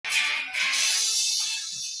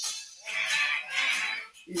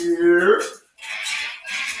Yeah.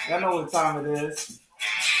 I know what time it is.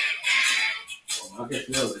 I can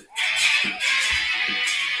feel it.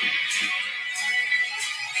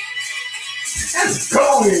 Let's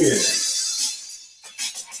go in.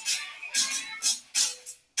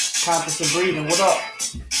 Conscious and breathing. What up?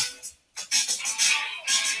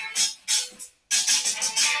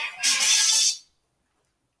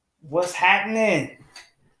 What's happening?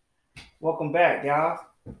 Welcome back, y'all.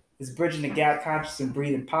 It's Bridging the Gap Conscious and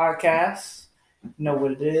Breathing podcast. You know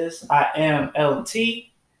what it is. I am LT.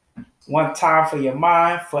 One time for your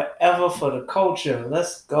mind, forever for the culture.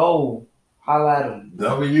 Let's go. Holla at them.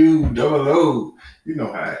 WOO. You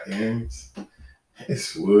know how it ends.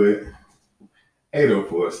 It's Wood.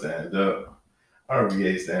 804 stand up.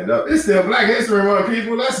 RVA stand up. It's still Black History Month,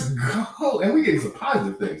 people. Let's go. And we getting some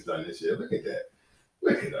positive things done this year. Look at that.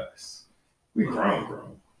 Look at us. We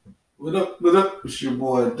grown. What up? What up? It's your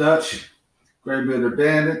boy Dutch. Great Bearded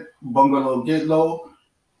Bandit. Bungalow Get Low.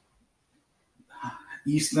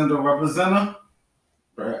 East End representative.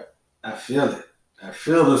 Bruh, I feel it. I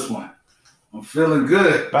feel this one. I'm feeling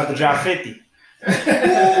good. About to drop 50.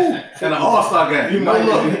 And an all-star game. You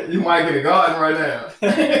might get a garden right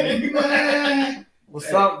now.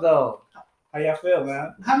 What's up, though? How y'all feel,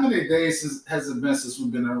 man? How many days has it been since we've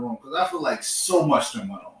been in the room? Because I feel like so much done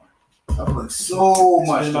went on. I feel like so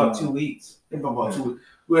much. It's been about 2 weeks. It's been about 2 weeks.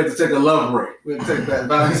 We had to take a love break. We had to take that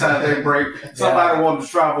Valentine's Day break. Somebody wanted to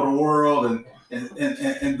travel the world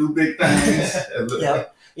and do big things.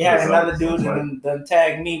 Yeah, another dude done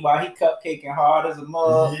tagged me while he cupcaking hard as a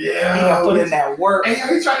mug. Yeah. He done put in that work. Hey,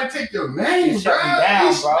 he trying to take your name, He shut me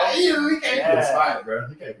down, bro. He can't be a spot, bro.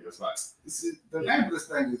 He can't be a spot. See, the name of this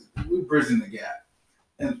thing is we're bridging the gap.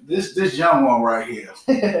 And this young one right here,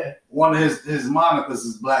 one of his monikers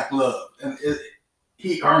is Black Love. And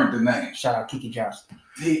he earned the name. Shout out Kiki Johnson.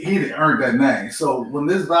 He earned that name. So when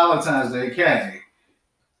this Valentine's Day came,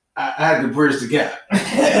 I had to bridge the gap. I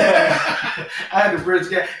had to bridge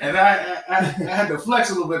the gap. And I had to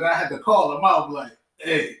flex a little bit. And I had to call him out like,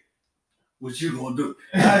 hey, what you gonna do?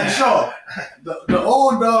 I had to show him. The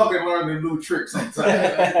old dog can learn a new trick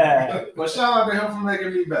sometimes. But shout out to him for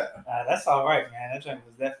making me better. That's all right, man. That joint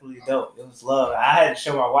was definitely dope. It was love. I had to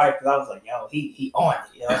show my wife because I was like, yo, he on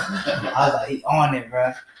it, yo. I was like, he on it,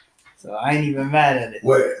 bro. So I ain't even mad at it.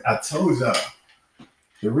 What I told y'all,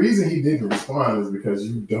 the reason he didn't respond is because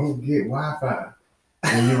you don't get Wi-Fi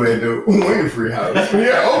when you at the Winfrey house.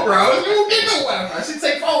 Yeah, Oprah house, you don't get no Wi-Fi. She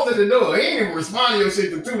take phones at the door. He ain't even respond to your shit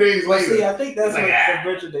till 2 days later. See, I think that's what the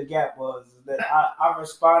bridge of the gap was. That I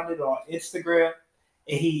responded on Instagram,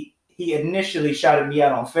 and he initially shouted me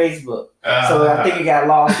out on Facebook. So I think it got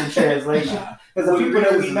lost in translation. Because the people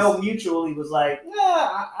that we know mutually was like,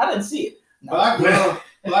 nah, I didn't see it. No.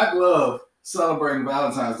 Black Love celebrating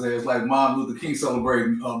Valentine's Day is like Martin Luther King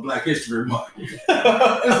celebrating Black History Month.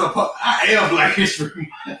 I am Black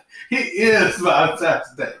History Month. He is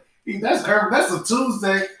Valentine's Day. That's a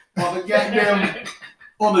Tuesday on the goddamn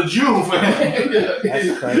on the June for him.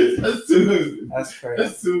 That's crazy. That's Tuesday. That's crazy.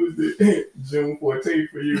 That's Tuesday, June 14th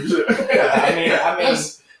for you. I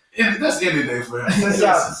mean, that's any day for him.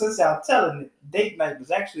 Since y'all telling it, date night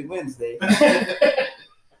was actually Wednesday,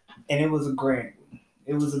 and it was a grand one.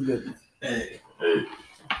 It was a good one. Hey,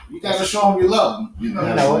 you gotta show them you love them. You know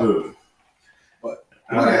Absolutely. But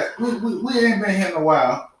we ain't been here in a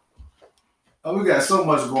while. We got so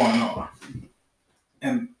much going on,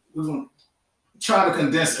 and we're gonna try to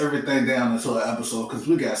condense everything down into an episode because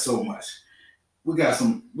we got so much. We got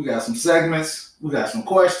some segments. We got some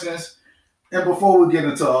questions, and before we get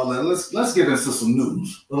into all that, let's get into some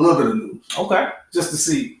news, a little bit of news, Okay. just to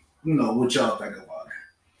see what y'all think about it.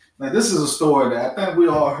 Now, this is a story that I think we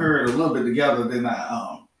all heard a little bit together. Then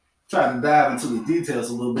I tried to dive into the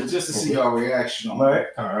details a little bit just to see our reaction on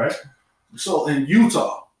it. All right. So in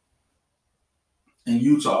Utah, a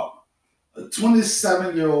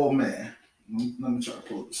 27-year-old man. Let me try to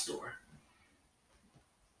pull up the story.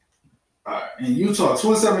 All right. In Utah, a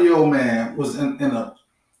 27-year-old man was in a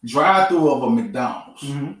drive-through of a McDonald's.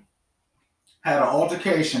 Mm-hmm. Had an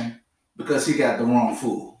altercation because he got the wrong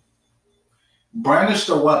food. Brandished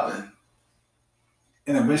a weapon,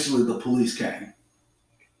 and eventually the police came.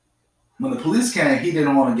 When the police came, he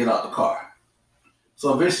didn't want to get out the car.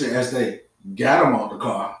 So eventually, as they got him out the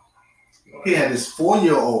car, he had his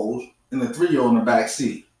 4-year-old and the 3-year-old in the back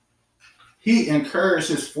seat. He encouraged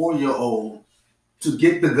his 4-year-old to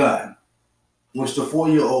get the gun, which the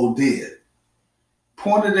 4-year-old did,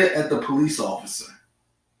 pointed it at the police officer.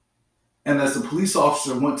 And as the police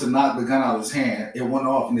officer went to knock the gun out of his hand, it went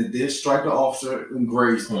off and it did strike the officer and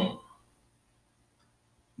grazed him.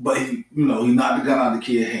 But he knocked the gun out of the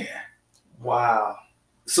kid's hand. Wow.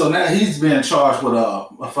 So now he's being charged with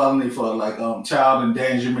a felony for like child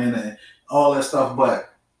endangerment and all that stuff.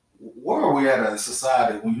 But where are we at as a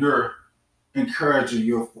society when you're encouraging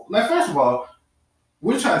your like? First of all,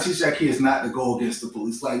 we're trying to teach our kids not to go against the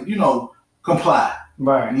police. Like, comply,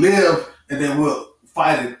 Right. live, and then we'll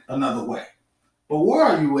fight it another way. But where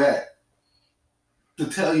are you at to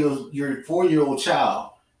tell your 4-year-old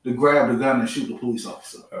child to grab the gun and shoot the police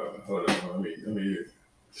officer? Hold on, let me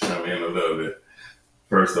chime in a little bit.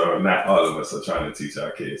 First off, not all of us are trying to teach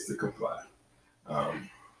our kids to comply.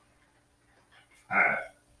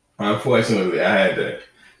 Unfortunately, I had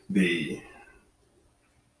the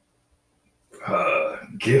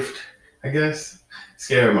gift, I guess,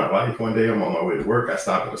 scared my life. One day I'm on my way to work. I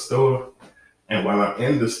stop at a store, and while I'm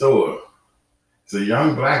in the store, it's a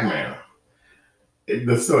young black man.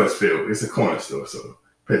 The store is filled. It's a corner store, so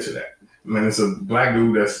picture that. Man, it's a black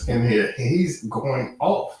dude that's in here. He's going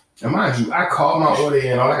off. And mind you, I call my order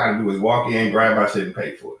in. All I got to do is walk in, grab my shit, and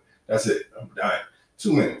pay for it. That's it. I'm done.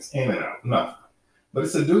 2 minutes, in and out, nothing. But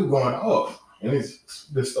it's a dude going off, and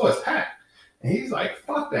the store is packed. And he's like,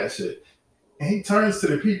 fuck that shit. And he turns to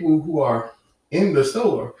the people who are in the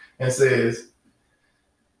store and says,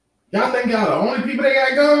 y'all think y'all the only people that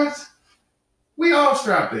got guns? We all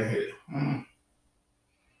strapped in here. Mm.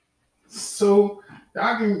 So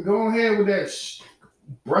y'all can go ahead with that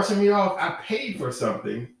brushing me off. I paid for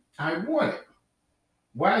something I wanted.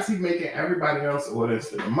 Why is he making everybody else order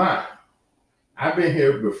instead of mine? I've been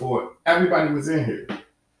here before everybody was in here,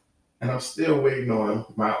 and I'm still waiting on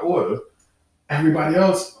my order. Everybody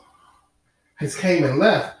else has came and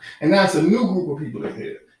left, and now it's a new group of people in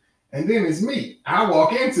here. And then it's me. I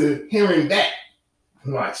walk into hearing that.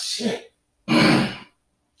 I'm like, shit.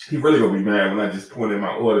 He really gonna be mad when I just point in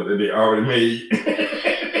my order that they already made.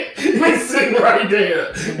 He's sitting right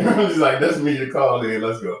there. And I'm just like, that's me to call in,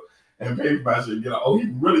 let's go. And pay for my shit and get out. Oh, he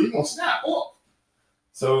gonna snap off.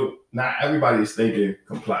 So now everybody is thinking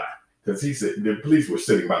comply. Because he said the police were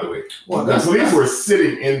sitting, by the way. Well, the police were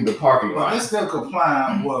sitting in the parking lot. That's still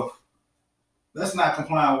complying with. That's not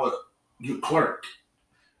complying with your clerk.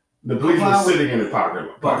 The police were sitting in the parking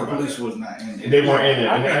lot. But the police was not in there. They weren't in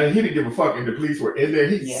there. And he didn't give a fuck if the police were in there.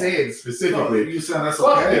 He said specifically, you said that's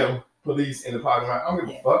fuck okay. them, police in the parking lot. I don't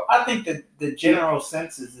give a fuck. I think that the general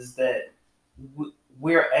census is that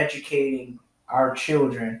we're educating our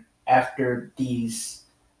children after these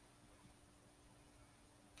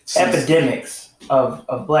epidemics of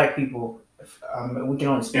black people. We can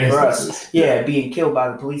only speak for us. Yeah, being killed by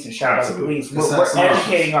the police and shot by the police. We're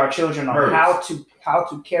educating our children on how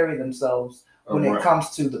to carry themselves when it comes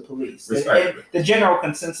to the police. And the general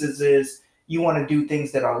consensus is you want to do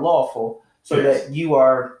things that are lawful so that you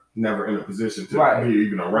are never in a position to be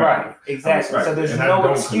even around. Right, exactly. So there's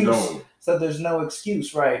no excuse. So there's no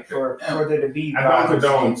excuse, right, for there to be. I don't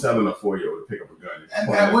condone telling a 4-year-old to pick up a gun.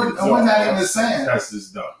 And we're not even saying that's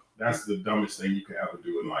just dumb. That's the dumbest thing you can ever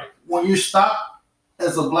do in life. When you stop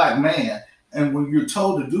as a black man and when you're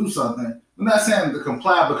told to do something, we're not saying to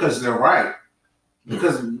comply because they're right.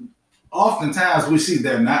 Because oftentimes we see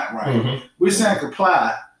they're not right. Mm-hmm. We're saying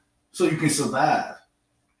comply so you can survive.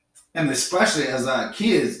 And especially as our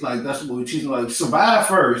kids, like that's what we're teaching, like survive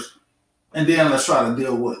first and then let's try to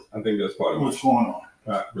deal with I think that's part of what's going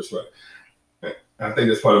on. Respect. I think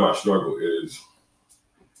that's part of my struggle is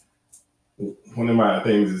one of my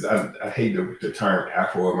things is I hate the term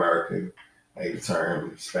Afro-American, I hate the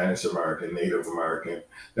term Spanish-American, Native American.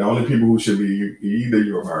 The only people who should be either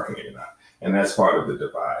you're American or you're not. And that's part of the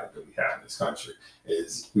divide that we have in this country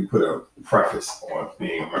is we put a preface on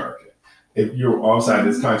being American. If you're outside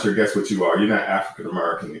this country, guess what you are? You're not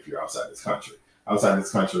African-American if you're outside this country. Outside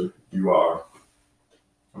this country, you are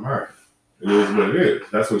American. It is what it is.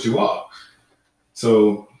 That's what you are.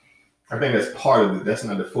 So I think that's part of it. That's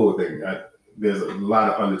not the full thing. There's a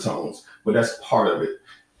lot of undertones, but that's part of it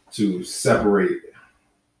to separate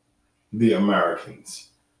the Americans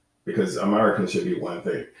because Americans should be one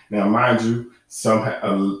thing. Now, mind you,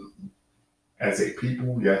 as a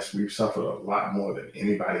people, yes, we've suffered a lot more than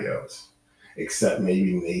anybody else, except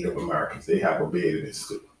maybe Native Americans. They have a bit in this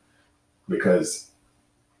too because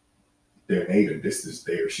they're Native. This is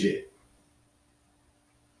their shit.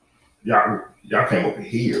 Y'all came over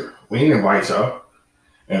here. We didn't invite y'all.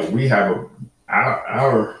 And we have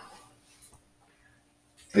our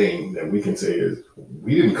thing that we can say is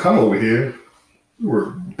we didn't come over here. We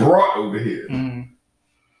were brought over here. Mm-hmm.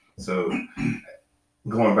 So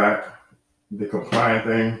going back, the complying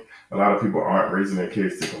thing, a lot of people aren't raising their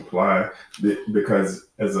kids to comply because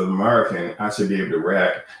as an American, I should be able to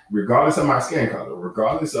react regardless of my skin color,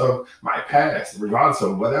 regardless of my past, regardless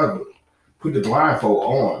of whatever. Put the blindfold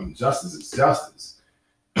on. Justice is justice.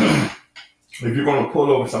 if you're going to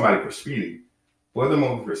pull over somebody for speeding, pull them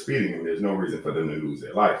over for speeding, and there's no reason for them to lose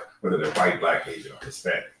their life, whether they're white, black, Asian, or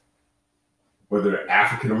Hispanic. Whether they're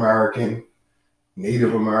African American,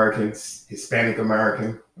 Native Americans, Hispanic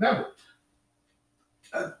American, whatever.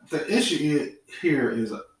 The issue here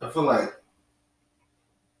is, I feel like,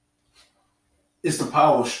 it's the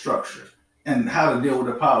power structure and how to deal with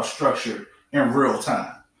the power structure in real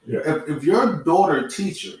time. Yeah. If your daughter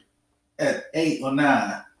teacher at 8 or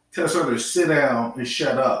 9 tells her to sit down and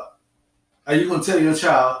shut up, are you going to tell your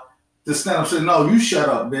child to stand up and say, no, you shut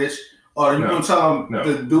up, bitch? Or are you going to tell them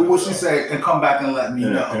to do what she say and come back and let me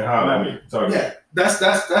know? And holler at me. Yeah, that's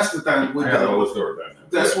the thing. I got a whole story about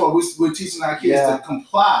that. That's what we're teaching our kids to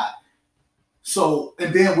comply. So,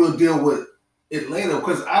 and then we'll deal with it later,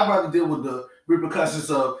 because I'd rather deal with the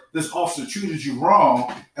repercussions of this officer treated you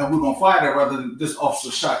wrong and we're going to fight it rather than this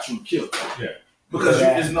officer shot you and killed you. Yeah. Because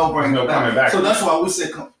there's no bringing back. So that's why we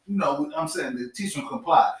say, I'm saying the teach them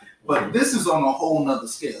comply. But this is on a whole nother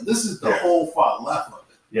scale. This is the whole far left of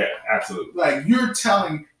it. Yeah, absolutely. Like, you're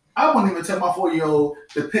telling, I wouldn't even tell my 4-year-old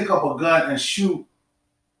to pick up a gun and shoot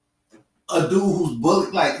a dude who's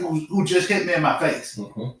bullied, like who just hit me in my face.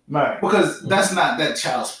 Mm-hmm. Right. Because that's not that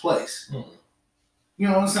child's place. Mm-hmm. You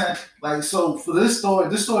know what I'm saying? Like, so for this story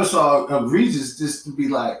is so egregious just to be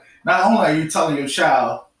like, not only are you telling your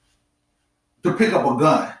child to pick up a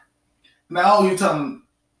gun, not only you're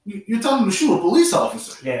telling them to shoot a police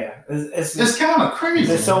officer. Yeah. It's kind of crazy.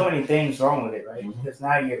 There's so many things wrong with it, right? Because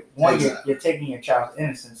now you're taking your child's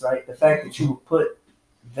innocence, right? The fact that you would put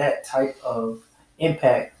that type of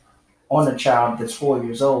impact on a child that's 4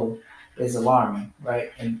 years old is alarming,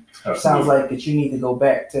 right? And it sounds like that you need to go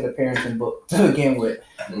back to the parenting book to begin with.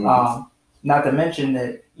 Mm-hmm. Not to mention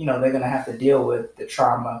that, they're going to have to deal with the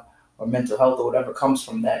trauma or mental health or whatever comes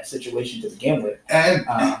from that situation to begin with. And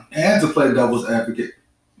to play devil's advocate,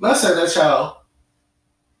 let's say that child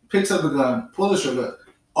picks up the gun, pulls the trigger,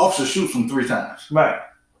 officer shoots him 3 times. Right.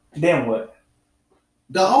 Then what?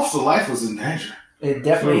 The officer's life was in danger. It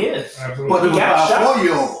definitely is. Absolutely. But it was about a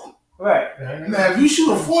 4-year-old. Right. Now, if you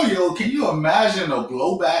shoot a 4-year-old, can you imagine the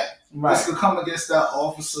blowback that's going to come against that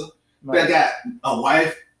officer that got a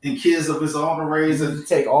wife and kids of his own to raise? And to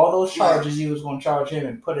take all those charges he was going to charge him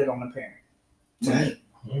and put it on the parent. To me.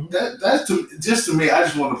 That's to me, I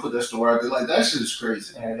just want to put that story out there. Like, that shit is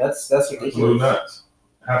crazy. Yeah, that's ridiculous. Absolute nuts.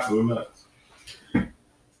 Absolute nuts.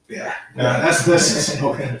 Yeah, that's just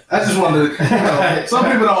okay. I just wanted to, some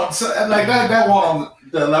people don't like that one on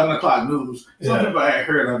the 11 o'clock news. Some people ain't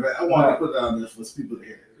heard of it. I wanted to put that on there for people to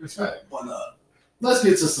hear it. That's right. But let's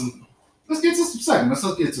get to some segments.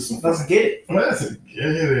 Let's get to some fun. Let's get it. Let's get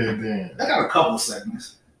it then. I got a couple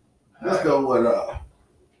segments. Let's go with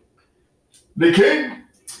the king.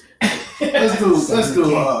 Let's do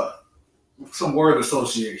some word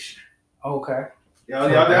association. Okay. Y'all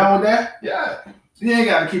down with that? Yeah. You ain't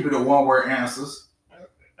got to keep it a one-word answers.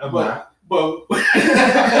 But I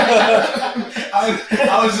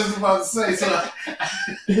was just about to say, so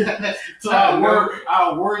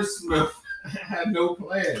our wordsmith had no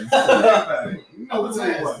plans. I'm gonna tell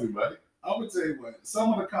you what.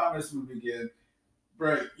 Some of the comments will begin,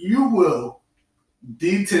 right? You will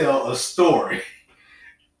detail a story.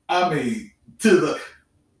 I mean,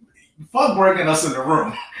 fuck bringing us in the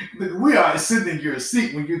room. We are sitting in your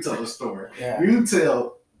seat when you tell a story. Yeah. You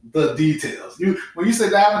tell the details. When you say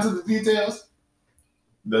dive into the details,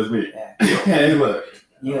 that's me. Yeah. Hey, look.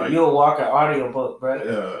 You'll walk an audio book,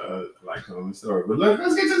 bro. Like telling the story. But look,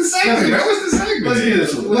 let's get to the segment. What's the segment? Let's get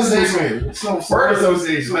this one. Let's do word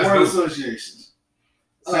associations. Word associations.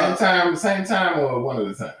 Same time, or one at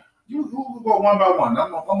a time? You go one by one.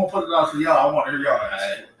 I'm gonna put it out for y'all. I want to hear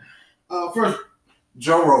y'all. First,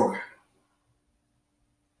 Joe Rogan.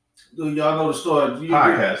 Do y'all know the story?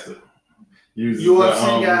 Podcaster.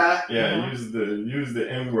 UFC guy. Yeah, use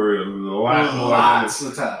the N word a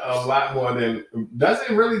lot more than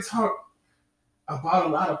doesn't really talk about a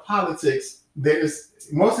lot of politics.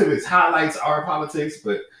 Most of its highlights are politics,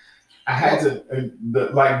 but I had to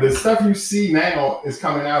the stuff you see now is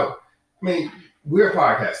coming out. I mean, we're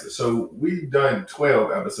podcasters, so we've done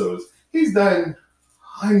 12 episodes. He's done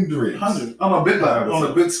hundreds on a big level,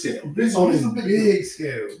 on a big scale. On a big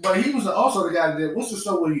scale. But he was also the guy that did, what's the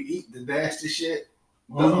show where you eat the nasty shit?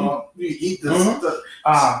 You eat the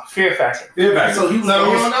Fear Factor. Fear Factor. So he was. So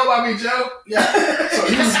you don't know about me, Joe? Yeah. So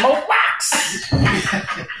he was smoke wax.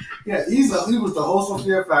 Yeah, he was the host of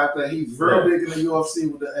Fear Factor. He's very big in the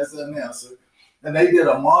UFC as an announcer, and they did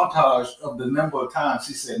a montage of the number of times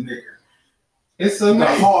he said nigger. It's the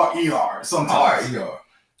hard ER sometimes. Hard ER.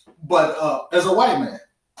 But as a white man,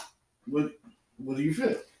 what do you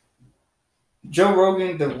feel? Joe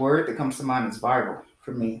Rogan, the word that comes to mind is viral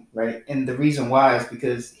for me, right? And the reason why is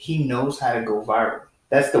because he knows how to go viral.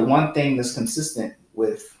 That's the one thing that's consistent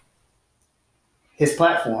with his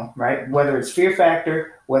platform, right? Whether it's Fear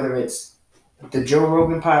Factor, whether it's the Joe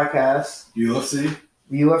Rogan podcast,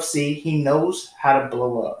 UFC, he knows how to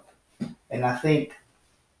blow up. And I think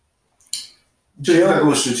Do you think it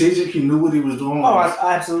was strategic? He knew what he was doing? Oh,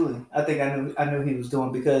 absolutely. I think I knew he was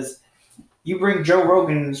doing, because you bring Joe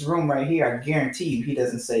Rogan in this room right here, I guarantee you he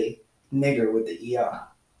doesn't say nigger with the ER.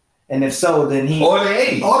 And if so, then he... Or the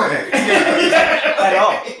A. At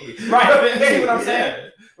all. Right. You see what I'm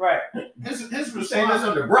saying? Right. His response... Saying this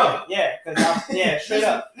under brother. Yeah, straight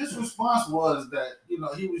up. His response was that,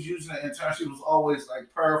 he was using it in terms, he was always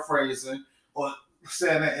like paraphrasing or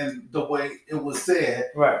saying it in the way it was said.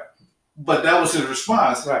 Right. But that was his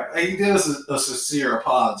response. Right. And he did a sincere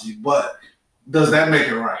apology, but does that make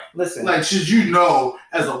it right? Listen. Like, should you know,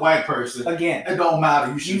 as a white person, again, it don't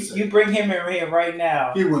matter. You bring him in here right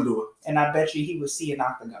now. He wouldn't do it. And I bet you he would see an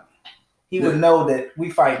octagon. He would know that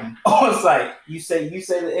we fighting on site. You say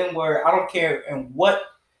the N-word. I don't care in what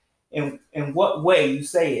way you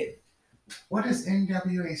say it. What does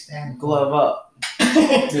NWA stand for? Glove up.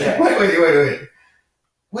 Yeah. Wait.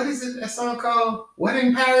 What is it? That song called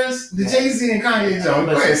 "Wedding Paris"? The Jay-Z and Kanye song.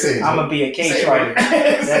 Go ahead, say it. I'm gonna be a cage fighter.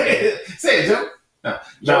 Say it, Joe.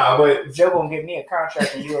 Nah, but Joe gonna get me a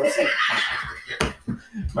contract in UFC.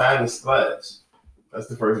 Mine is splash. That's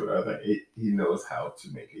the first one. I think he knows how to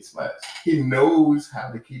make a splash. He knows how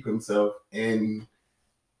to keep himself in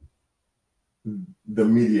the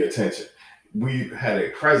media attention. We've had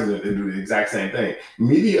a president that do the exact same thing.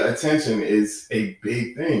 Media attention is a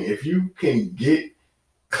big thing. If you can get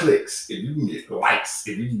clicks, if you can get likes,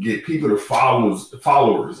 if you can get people to followers,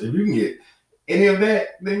 if you can get any of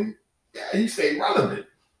that, then you stay relevant.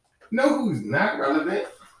 You know who's not relevant?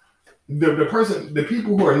 The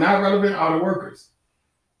people who are not relevant are the workers.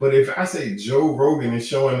 But if I say Joe Rogan is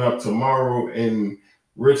showing up tomorrow in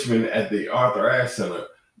Richmond at the Arthur Ashe Center,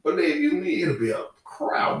 believe you me, it'll be a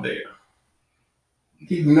crowd there.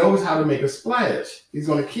 He knows how to make a splash. He's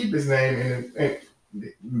going to keep his name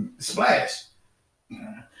in splash.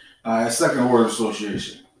 Second word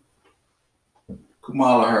association.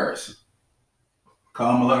 Kamala Harris.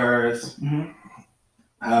 Mm-hmm.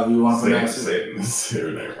 However you want to pronounce it. Say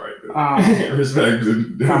her name right there. Respect to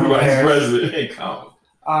the vice president. Hey, Kamala.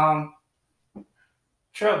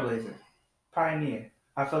 Trailblazer. Pioneer.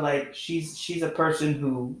 I feel like she's a person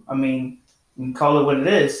who, I mean, we can call it what it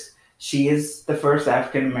is. She is the first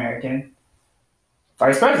African American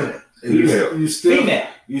vice president. You still female.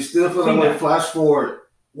 You still feel like flash forward.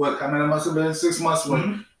 What, I mean, it must have been 6 months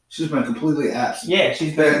when she's been completely absent. Yeah,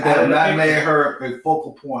 she's been that not made her a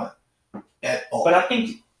focal point at all. But I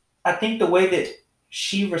think the way that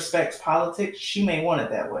she respects politics, she may want it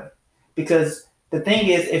that way. Because the thing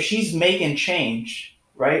is, if she's making change,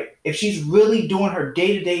 right? If she's really doing her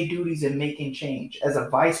day-to-day duties and making change as a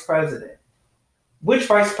vice president, which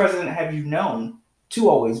vice president have you known to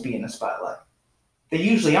always be in the spotlight? They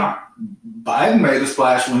usually aren't. Biden made a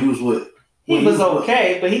splash when he was with. He was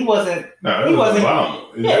okay, but he wasn't. No, he wasn't. Obama.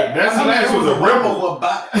 Yeah, that splash was a ripple.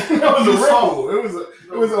 That was a ripple.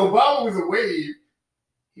 It was Obama was a wave.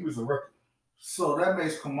 He was a ripple. So that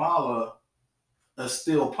makes Kamala a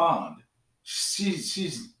still pond.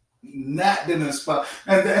 She's not in the spot,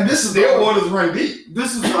 and this is their waters run deep.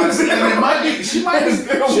 This is what I said, and it might be. She could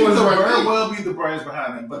very well be the brains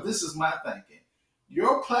behind it. But this is my thinking.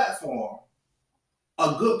 Your platform,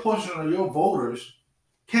 a good portion of your voters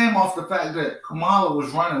came off the fact that Kamala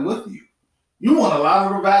was running with you. You want a lot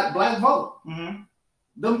of the black vote. Mm-hmm.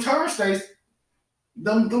 Them turn states,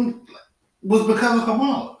 them was because of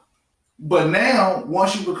Kamala. But now,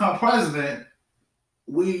 once you become president,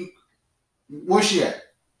 where's she at?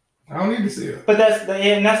 I don't need to see her. But that's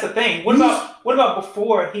the thing. What about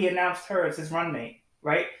before he announced her as his runmate?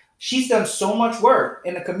 Right? She's done so much work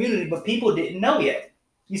in the community, but people didn't know yet.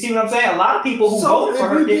 You see what I'm saying? A lot of people who voted for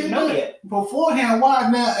her didn't know yet. Beforehand, why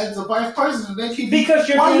now as the vice president they keep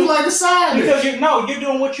why you like the side? Because you're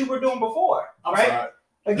doing what you were doing before. I'm right? Sorry.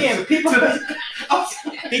 Again, people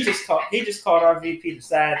he just called our VP the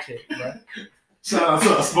side chick, right? Shout out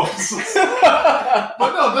to our sponsors.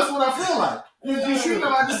 But no, that's what I feel like. You treat her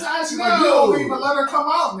like the side chick. Like, you don't even let her come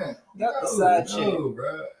out now. Not the side chick. No,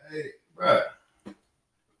 bro. Hey, bro.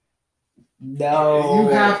 No. You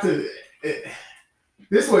have to.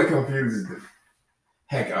 This way confuses the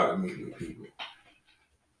heck out of me with people.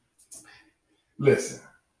 Listen,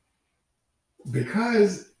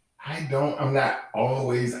 because I'm not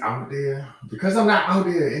always out there, because I'm not out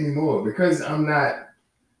there anymore, because I'm not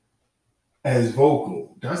as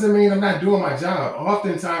vocal doesn't mean I'm not doing my job.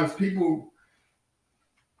 Oftentimes people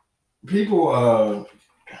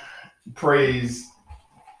praise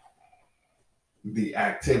the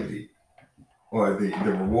activity or the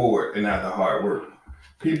reward and not the hard work.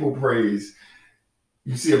 People praise,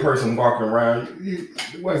 you see a person walking around,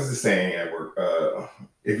 what's the saying at work?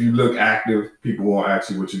 If you look active, people won't ask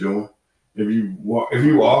you what you're doing. If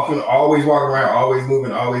you often always walk around, always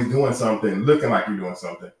moving, always doing something, looking like you're doing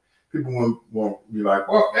something, people won't be like,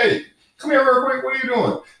 well, hey, come here real quick, what are you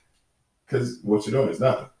doing? Because what you're doing is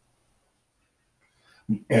nothing.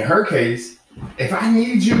 In her case, if I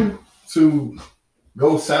need you to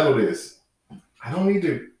go settle this, I don't need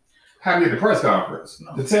to have you at the press conference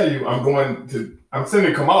to tell you I'm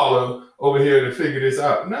sending Kamala over here to figure this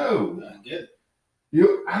out. No. I get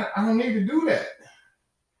it. I don't need to do that.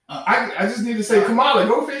 I just need to say, Kamala,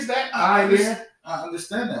 go fix that. I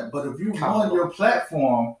understand that. But if you want your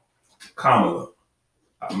platform, Kamala,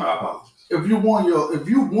 my apologies. If you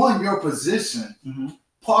want your position,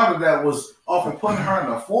 part of that was often putting her in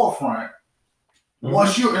the forefront. Mm-hmm.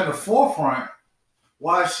 Once you're in the forefront,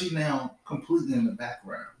 why is she now completely in the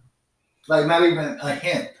background? Like not even a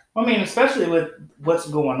hint. I mean, especially with what's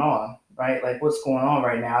going on, right? Like what's going on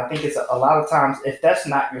right now. I think it's a lot of times, if that's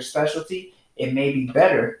not your specialty, it may be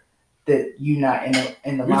better that you not in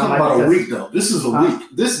the limelight. We're talking about a week though. This is a week.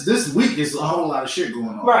 This week is a whole lot of shit going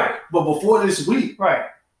on. Right. But before this week, right.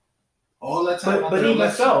 All that time. But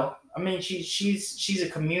even so, I mean, she's a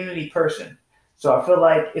community person. So I feel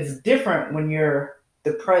like it's different when you're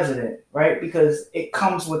the president, right? Because it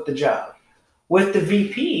comes with the job. With the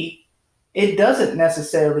VP, it doesn't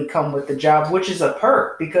necessarily come with the job, which is a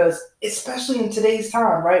perk because especially in today's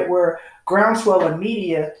time, right, where groundswell in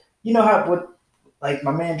media, you know how what like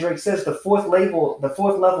my man Drake says, the fourth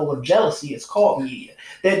level of jealousy is called media.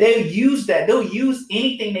 That they'll use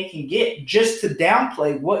anything they can get just to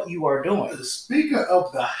downplay what you are doing. The Speaker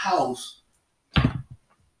of the House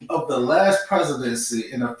of the last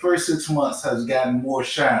presidency in the first 6 months has gotten more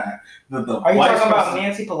shine than the Are you talking about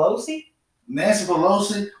Nancy Pelosi? Nancy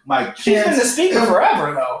Pelosi, Mike Pence. She's been the speaker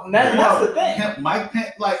forever, though. That's the thing. Mike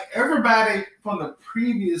Pence, like everybody from the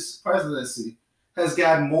previous presidency has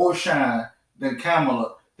gotten more shine than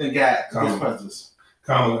Kamala got this presidency.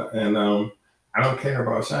 Kamala, and I don't care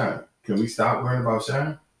about shine. Can we stop worrying about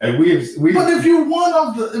shine? And But if you want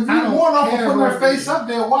off putting her face up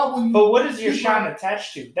there, why wouldn't you? But what is your shine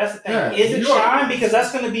attached to? That's the thing. Yeah, is it shine? Because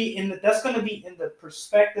that's going to be in the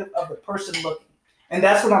perspective of the person looking, and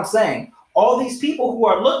that's what I'm saying. All these people who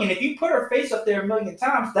are looking, if you put her face up there a million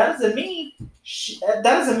times, that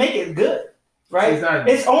doesn't make it good, right?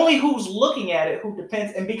 It's only who's looking at it who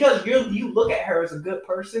depends. And because you look at her as a good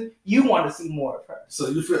person, you want to see more of her.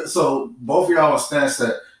 So both of y'all stance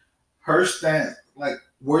that her stance, like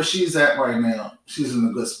where she's at right now, she's in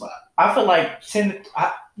a good spot. I feel like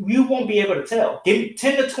you won't be able to tell. Give me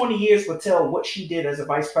 10 to 20 years will tell what she did as a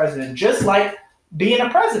vice president, just like being a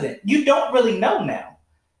president. You don't really know now.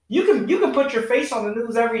 You can put your face on the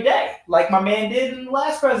news every day, like my man did in the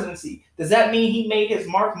last presidency. Does that mean he made his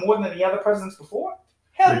mark more than the other presidents before?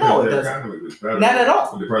 Hell no, it doesn't. Not at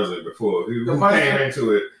all. The president before, who came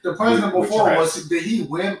into it. The president before did he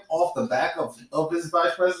win off the back of his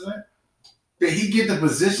vice president? Did he get the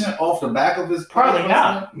position off the back of his probably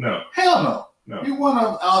not? No. Hell no. He won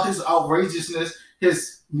out his outrageousness,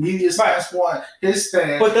 his media standpoint, his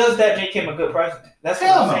stand. But does that make him a good president? That's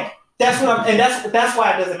what I'm saying. That's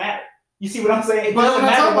why it doesn't matter. You see what I'm saying? It doesn't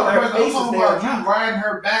matter what her face is there. You riding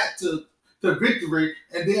her back to victory,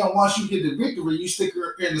 and then once you get the victory, you stick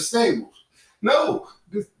her in the stables. No,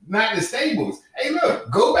 not the stables. Hey, look,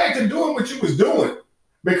 go back to doing what you was doing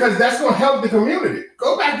because that's going to help the community.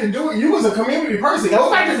 Go back to doing. You was a community person. Go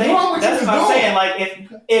back to doing what you was doing. That's what I'm saying. Like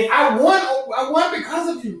if I won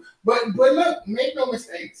because of you. But look, make no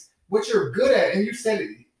mistakes. What you're good at, and you said it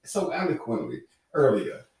so eloquently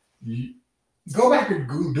earlier. Go back to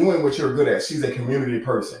doing what you're good at. She's a community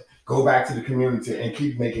person. Go back to the community and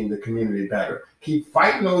keep making the community better. Keep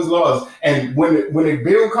fighting those laws. And when a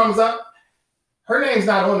bill comes up, her name's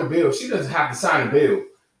not on the bill. She doesn't have to sign the bill.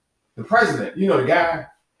 The president, the guy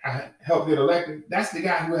I helped get elected, that's the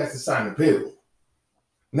guy who has to sign the bill.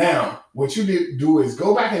 Now, what you do is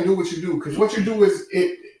go back and do what you do. Because what you do is,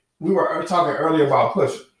 we were talking earlier about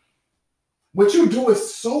pushing. What you do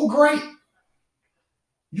is so great.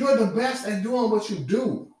 You're the best at doing what you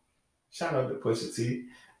do. Shout out to Pusha T,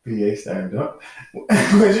 VA stand up.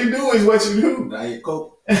 What you do is what you do. Now you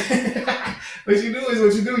go. What you do is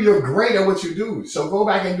what you do. You're great at what you do. So go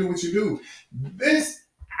back and do what you do.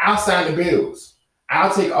 I'll sign the bills.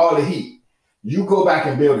 I'll take all the heat. You go back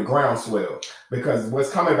and build a groundswell, because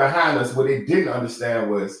what's coming behind us, what they didn't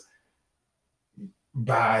understand was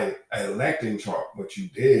by electing Trump, what you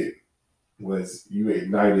did was you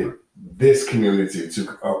ignited this community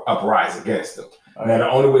to uprise against them. Now, the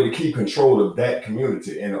only way to keep control of that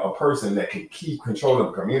community, and a person that can keep control of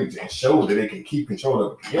a community and show that they can keep control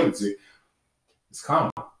of a community, is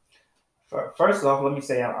Kamala. First off, let me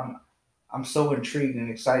say I'm so intrigued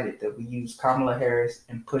and excited that we use Kamala Harris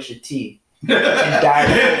and Pusha T and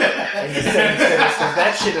Diary in the same sentence, because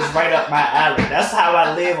that shit is right up my alley. That's how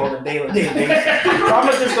I live on a daily basis. So I'm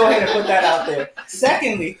gonna just go ahead and put that out there.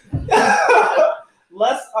 Secondly,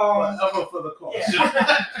 let's forever for the culture.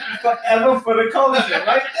 Yeah. Forever for the culture.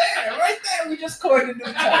 Right there. We just coined a new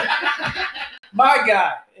term. My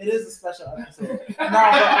God, it is a special episode.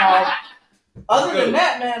 Now, but other than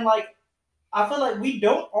that, man, like, I feel like we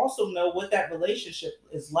don't also know what that relationship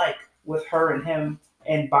is like with her and him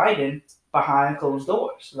and Biden behind closed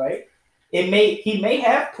doors, right? He may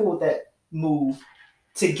have pulled that move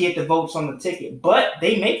to get the votes on the ticket, but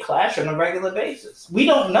they may clash on a regular basis. We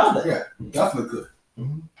don't know that. Yeah, definitely could.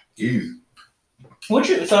 Mm-hmm. Easy. What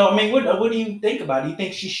do you think about it? Do you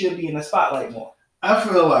think she should be in the spotlight more? I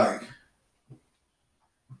feel like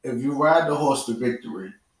if you ride the horse to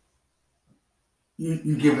victory,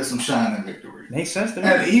 you give it some shine and victory. Makes sense to me.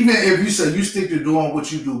 And even if you say you stick to doing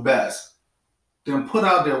what you do best, then put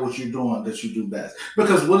out there what you're doing that you do best.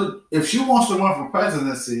 Because if she wants to run for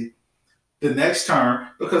presidency the next term,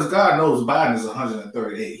 because God knows Biden is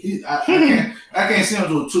 138. I can't see him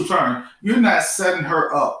do a 2-term. You're not setting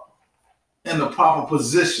her up in the proper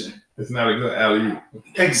position. It's not a good alley-oop.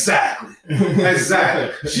 Exactly.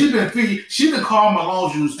 She been Karl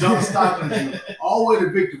Malone juice, John Stockton juice, all the way to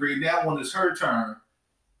victory. Now when it's her turn,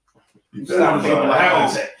 she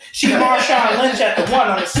Marshawn Lynch at the 1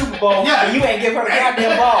 on the Super Bowl, and you ain't give her the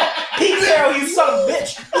goddamn ball. Pete Carroll, you son of a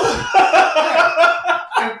bitch.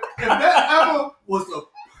 if that ever was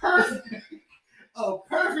a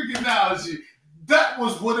perfect analogy, that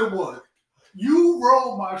was what it was. You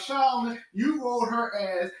rolled Marshawn Lynch, you rolled her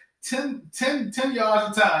ass 10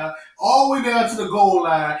 yards a time, all the way down to the goal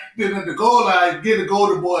line. Then at the goal line, get a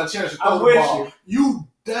golden boy a chance to throw the ball.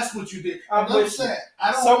 That's what you did. I'm saying.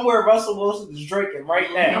 Somewhere Russell Wilson is drinking right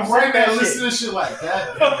now. Right now, listen to shit like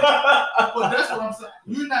that. But that's what I'm saying.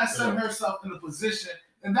 You're not setting herself in a position,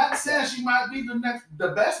 and not saying she might be the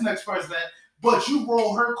best next president, but you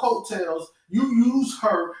roll her coattails. You use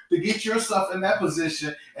her to get yourself in that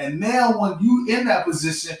position, and now when you in that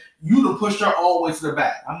position, you to push her all the way to the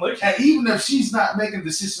back. I'm with you. And even if she's not making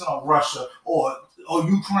decisions on Russia or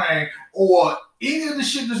Ukraine or any of the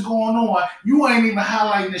shit that's going on, you ain't even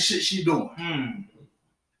highlighting the shit she doing.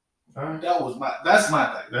 That's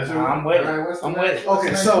my thing. I'm with it.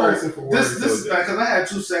 Okay, so this because I had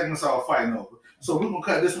 2 segments I was fighting over, so we're gonna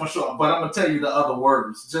cut this one short. But I'm gonna tell you the other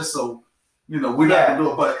words just so we're not gonna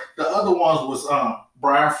do it. But the other ones was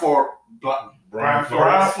Brian Flores.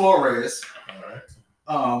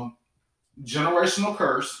 All right. Generational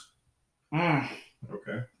curse.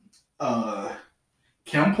 Okay.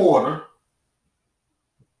 Kim Porter.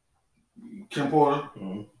 2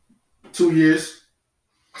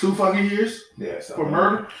 fucking years for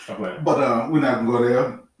murder. But we're not gonna go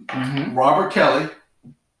there. Mm-hmm. Robert Kelly.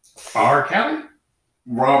 R. Kelly?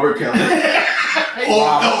 Robert Kelly.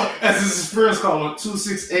 No, as his friends call him,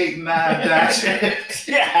 2689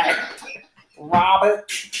 Yeah.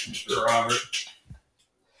 Robert.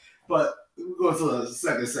 But we'll go to the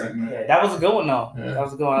second segment. Yeah, that was a good one though. Yeah. That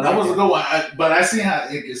was a good one. That was a good one. But I see how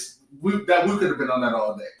it gets. We could have been on that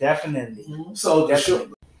all day. Definitely. Mm-hmm. So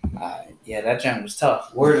yeah, that jump was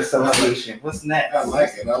tough. Word association. What's next? I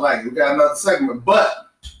like it. We got another segment, but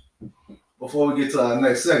before we get to our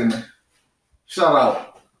next segment, shout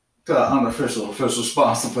out to our unofficial official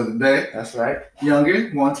sponsor for the day. That's right.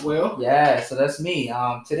 Youngin 112. Yeah, so that's me.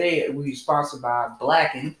 Today we sponsored by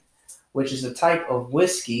Blackened, which is a type of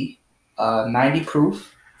whiskey, 90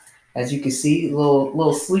 proof. As you can see,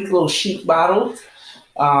 little sleek, little chic bottle.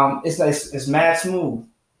 It's mad smooth.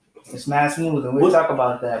 It's mad smooth, and we'll talk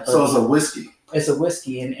about that. So it's a whiskey. It's a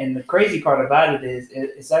whiskey, and the crazy part about it is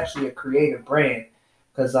it's actually a creative brand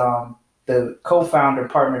because the co-founder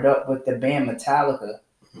partnered up with the band Metallica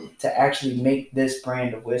to actually make this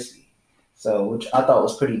brand of whiskey. So, which I thought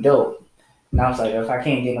was pretty dope. And I was like, if I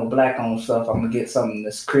can't get no black-owned stuff, I'm gonna get something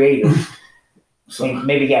that's creative. So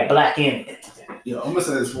maybe got black in it. Yeah, I'm gonna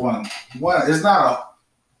say this one. It's not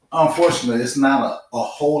unfortunately, it's not a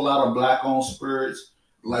whole lot of black-owned spirits.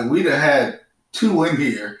 Like we'd have had 2 in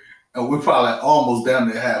here, and we're probably almost down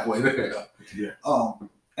there halfway there. Yeah.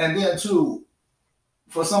 And then too,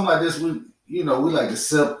 for something like this, we like to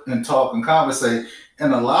sip and talk and conversate.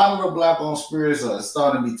 And a lot of the black-owned spirits are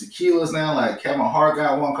starting to be tequilas now. Like Kevin Hart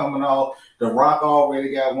got one coming out. The Rock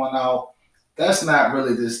already got one out. That's not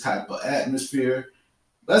really this type of atmosphere.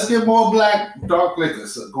 Let's get more black dark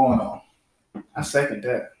liquors going on. I second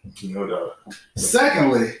that. No doubt.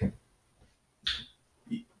 Secondly,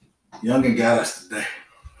 Youngin got us today.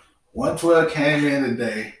 112 came in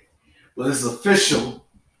today. Well, it's official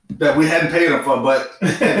that we hadn't paid him for, but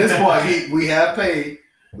at this point, we have paid.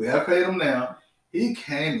 We have paid him now. He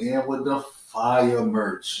came in with the fire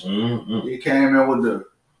merch. Mm-hmm. He came in with the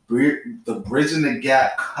Bridging the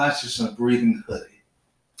Gap Conscious and Breathing hoodie.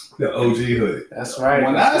 The OG hoodie. That's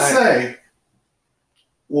right.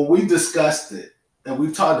 When we discussed it and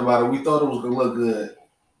we talked about it, we thought it was going to look good.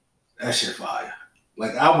 That shit fire.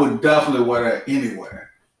 Like, I would definitely wear that anywhere.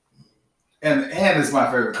 And it's my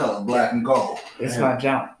favorite color, black and gold. It's my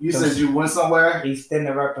jump. You said you went somewhere? He's thin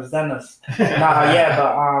to represent us.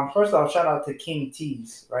 But first off, shout out to King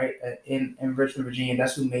Tees, right, in Richmond, Virginia.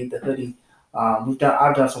 That's who made the hoodie. I've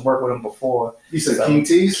done some work with him before. You said King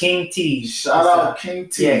Tees? King Tees. Shout out King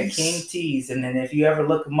Tees. Yeah, King Tees. And then if you ever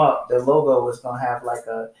look him up, the logo is gonna have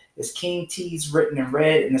it's King Tees written in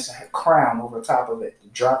red, and it's a crown over top of it.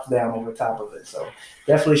 It drops down over top of it. So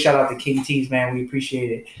definitely shout out to King Tees, man. We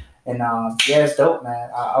appreciate it. And it's dope,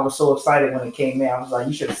 man. I was so excited when it came in. I was like,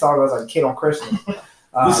 you should have saw it. I was like a kid on Christmas.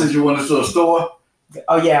 You said you went to a store?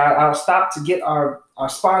 Oh yeah, I stopped to get our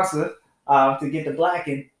sponsor to get the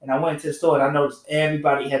blackened, and I went to the store and I noticed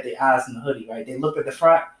everybody had their eyes on the hoodie. Right, they looked at the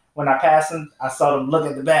front. When I passed them, I saw them look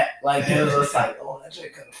at the back. Like it was just like, oh, that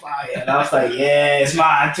shit couldn't fire. And I was like, yeah, it's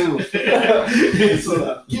mine too.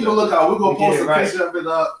 So keep a lookout. We're gonna post a picture of it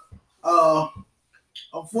up.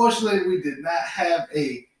 Unfortunately, we did not have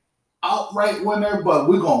a outright winner, but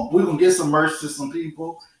we're gonna get some merch to some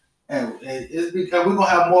people, and it's because we're gonna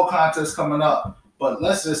have more contests coming up. But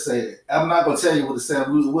let's just say, I'm not gonna tell you what to say.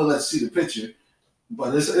 We'll let you see the picture,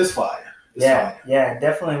 but it's fire. Yeah,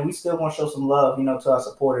 definitely. We still gonna show some love, to our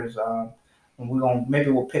supporters. And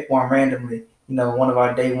we'll pick one randomly, one of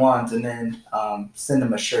our day ones, and then send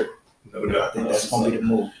them a shirt. No doubt. I think that's gonna be the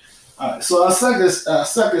move. All right. So our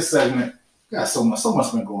second segment. Got so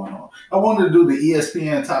much been going on. I wanted to do the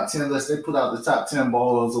ESPN top 10 list. They put out the top 10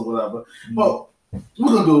 ballers or whatever. Mm-hmm. But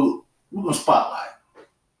we're gonna spotlight.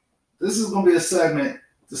 This is gonna be a segment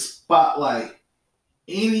to spotlight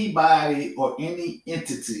anybody or any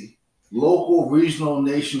entity, local, regional,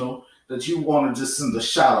 national, that you want to just send a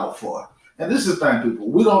shout out for. And this is the thing, people.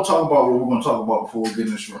 We don't talk about what we're gonna talk about before we get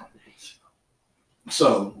in this room.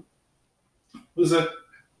 So, what's that?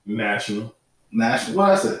 National.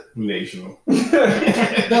 What I said? National.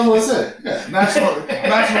 That's what I said. Yeah, national,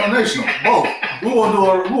 national, both. We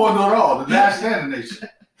want to do it all. The national and the nation.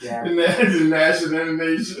 Yeah. The national and the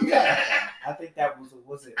nation. Yeah. I think that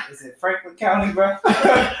is it Franklin County, bro?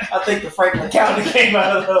 I think the Franklin County came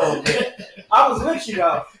out a little bit. I was with you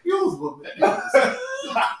though. You was with me.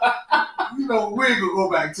 We ain't gonna go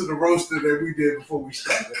back to the roaster that we did before we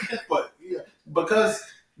started. But yeah, because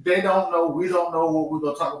they don't know, we don't know what we're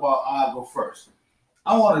going to talk about, I'll go first.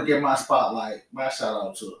 I want to give my shout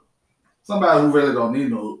out to somebody who really don't need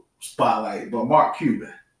no spotlight, but Mark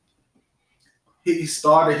Cuban. He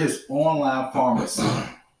started his online pharmacy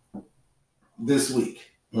this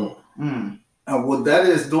week. And what that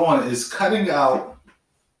is doing is cutting out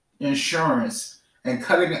insurance and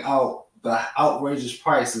cutting out the outrageous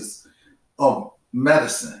prices of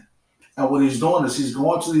medicine. And what he's doing is he's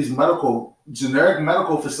going to these generic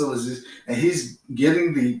medical facilities, and he's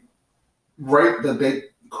getting the rate that they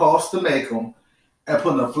cost to make them and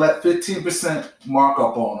putting a flat 15%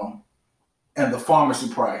 markup on them and the pharmacy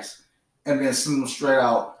price, and then send them straight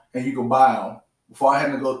out, and you can buy them without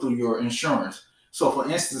having to go through your insurance. So, for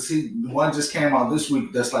instance, one just came out this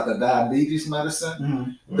week that's like a diabetes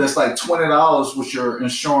medicine. Mm-hmm. That's like $20 with your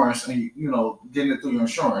insurance, and getting it through your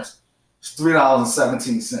insurance. It's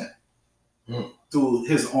 $3.17 through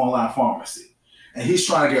his online pharmacy. And he's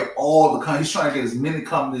trying to get he's trying to get as many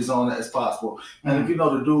companies on it as possible. And if you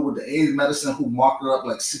know the dude with the AIDS medicine who marked it up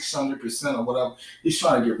like 600% or whatever, he's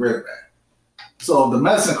trying to get rid of that. So the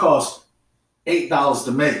medicine costs $8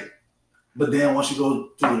 to make. But then once you go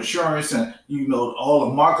through insurance and all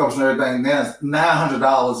the markups and everything, now it's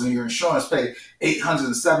 $900 and your insurance pay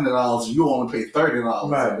 $870, you only pay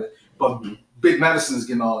 $30 of it. But Big Medicine is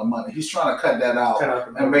getting all the money. He's trying to cut that out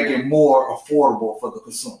and make it more affordable for the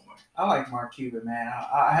consumer. I like Mark Cuban, man.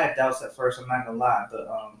 I had doubts at first, I'm not gonna lie, but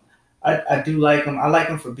I do like him. I like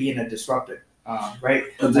him for being a disruptor. right?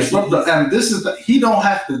 A disruptor, and he don't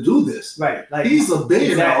have to do this. Right. Like he's a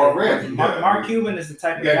billionaire already. Mark Cuban is the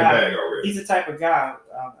type of guy. He's the type of guy.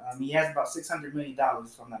 He has about $600 million,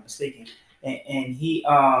 if I'm not mistaken, and he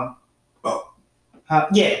yeah. But I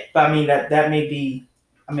mean that may be.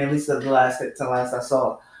 I mean, at least the last I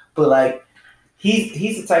saw. But like,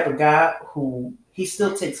 he's the type of guy who he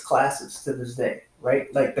still takes classes to this day,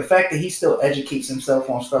 right? Like the fact that he still educates himself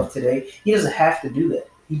on stuff today, he doesn't have to do that.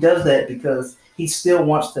 He does that because he still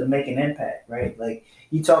wants to make an impact, right? Like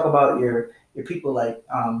you talk about your people like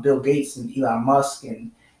Bill Gates and Elon Musk,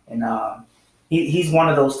 and he's one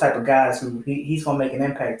of those type of guys who he's gonna make an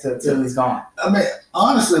impact till he's gone. I mean,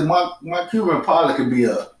 honestly, my Cuban pilot could be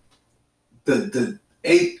the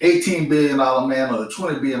 $18 billion man or the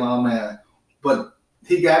 $20 billion man, but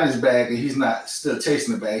he got his bag and he's not still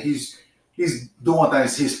chasing the bag. He's doing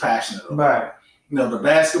things he's passionate about. Right. You know, the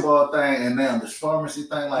basketball thing and now this pharmacy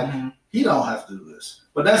thing, like he don't have to do this.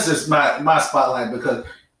 But that's just my spotlight because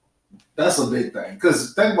that's a big thing.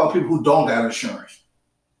 Because think about people who don't got insurance.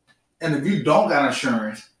 And if you don't got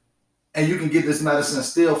insurance and you can get this medicine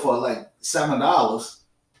still for like $7,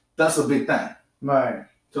 that's a big thing. Right.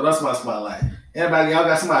 So that's my spotlight. Anybody, y'all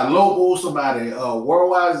got somebody local, somebody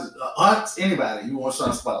worldwide, aunts, anybody you want to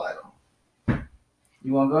shine a spotlight on?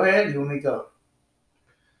 You want to go ahead? You want me to go?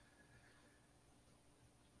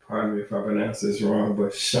 Pardon me if I pronounce this wrong,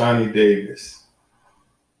 but Shawnee Davis,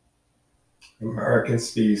 American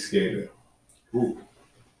speed skater. Ooh.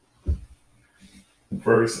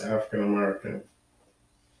 First African American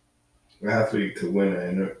athlete to win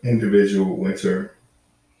an individual Winter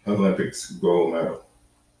Olympics gold medal.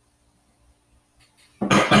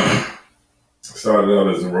 Started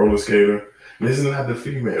out as a roller skater. This is not the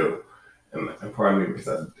female, and pardon me because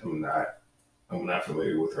I'm not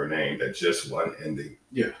familiar with her name, that just won in the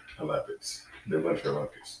Olympics, the Winter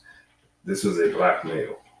Olympics. This was a black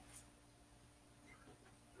male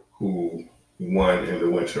who won in the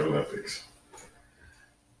Winter Olympics.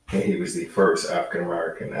 And he was the first African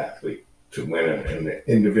American athlete to win an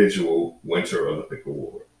individual Winter Olympic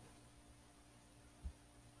award.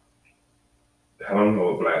 I don't know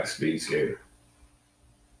a black speed skater.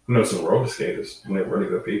 I know some roller skaters, and they're really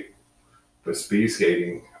good people. But speed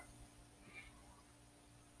skating,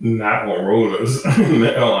 not on rollers,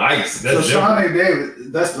 on ice. That's so Shawnee Davis,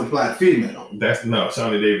 that's the black female.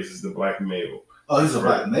 Shawnee Davis is the black male. Oh, he's a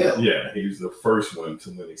black male? Yeah, he was the first one to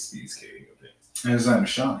win a speed skating event. And his name is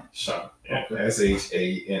Shawnee? Shawnee, yeah. Okay.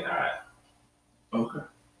 Shani. Okay.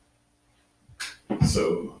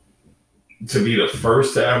 So, to be the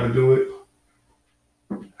first to ever do it,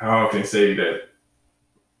 I often say that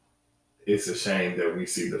it's a shame that we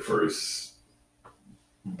see the first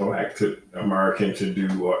black American to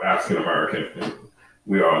do, or African American. And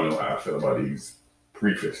we all know how I feel about these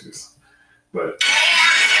prefixes. But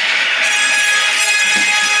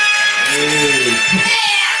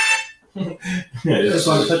just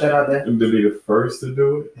want to put that out there. To be the first to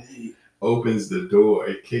do it opens the door.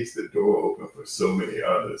 It kicks the door open for so many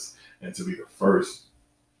others. And to be the first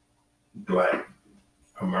black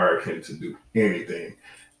American to do anything,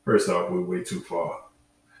 first off, we're way too far.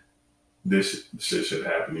 This shit should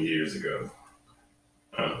happen years ago.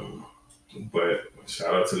 But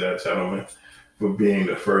shout out to that gentleman for being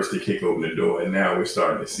the first to kick open the door. And now we're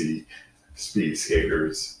starting to see speed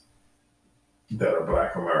skaters that are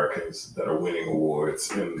black Americans that are winning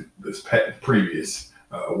awards in this previous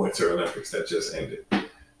Winter Olympics that just ended.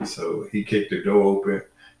 So he kicked the door open,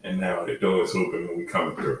 and now the door is open and we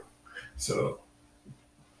coming through. So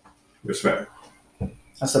respect.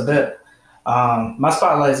 That's a bit. My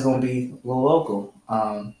spotlight is going to be a little local.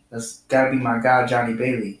 That's got to be my guy, Johnny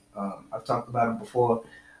Bailey. I've talked about him before.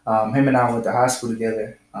 Him and I went to high school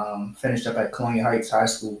together, finished up at Colonial Heights High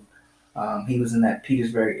School. He was in that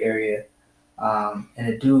Petersburg area. And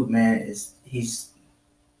the dude, man, he's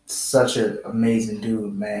such an amazing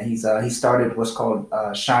dude, man. He started what's called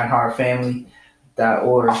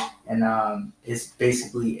ShineHardFamily.org, and it's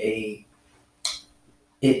basically a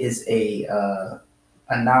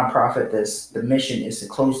nonprofit the mission is to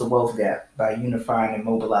close the wealth gap by unifying and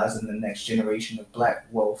mobilizing the next generation of black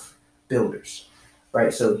wealth builders,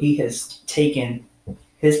 right? So he has taken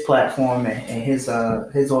his platform and his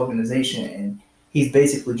organization, and he's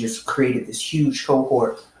basically just created this huge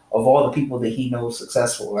cohort of all the people that he knows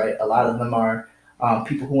successful, right? A lot of them are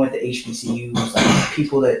people who went to HBCUs,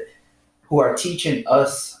 people who are teaching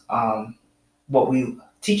us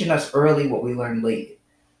teaching us early what we learned late.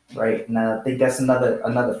 Right. And I think that's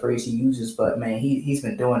another phrase he uses, but man, he's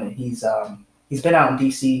been doing it. He's been out in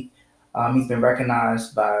DC. He's been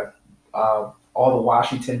recognized by all the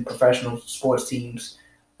Washington professional sports teams.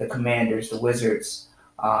 the Commanders, the Wizards.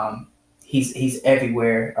 He's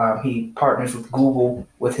everywhere. He partners with Google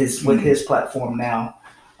with his platform now,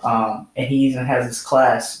 and he even has this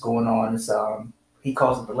class going on. It's he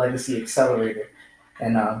calls it the Legacy Accelerator,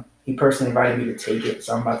 and he personally invited me to take it.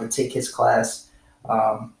 So I'm about to take his class.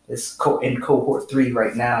 It's in cohort 3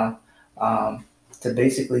 right now, to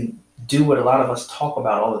basically do what a lot of us talk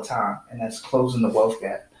about all the time, and that's closing the wealth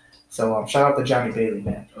gap. So shout out to Johnny Bailey,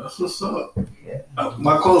 man. That's what's up. Yeah.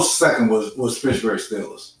 My close second was Pittsburgh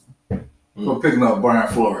Steelers for picking up Brian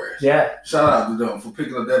Flores. Yeah. Shout out to them for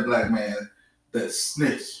picking up that black man that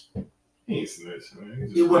snitched. He ain't snitched, man.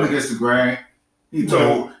 He went against the grain. He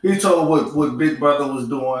told what Big Brother was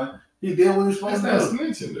doing. He did what he was supposed That's to not do.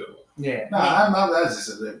 snitching though. Yeah. That's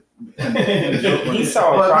just a He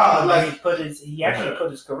saw a But, problem. like, He actually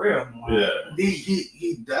put his career on the line. Yeah.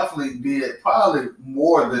 He definitely did probably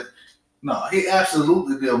more than he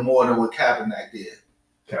absolutely did more than what Kaepernick did.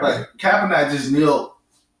 Like Kaepernick just knelt.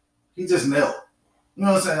 He just knelt. You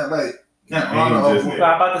know what I'm saying? Like I'm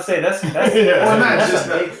about to say that's Yeah. well, not that's just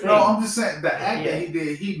a big that. thing. No, I'm just saying the act that he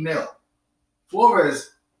did, he knelt.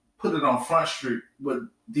 Flores put it on Front Street what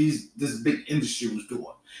this big industry was doing.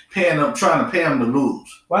 Trying to pay him to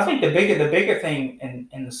lose. Well, I think the bigger thing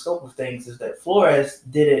in the scope of things is that Flores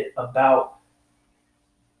did it about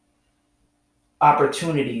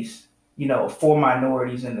opportunities, for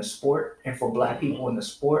minorities in the sport and for black people in the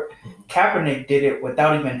sport. Kaepernick did it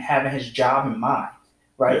without even having his job in mind,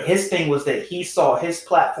 right? Yeah. His thing was that he saw his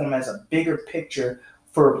platform as a bigger picture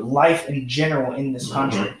for life in general in this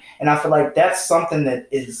country. And I feel like that's something that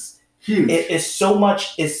is huge. It's so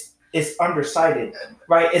much it's undercited,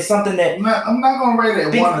 right? It's something that I'm not gonna rate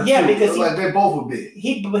it 1 or 2. Because like they both were big.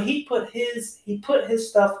 He put his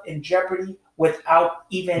stuff in jeopardy without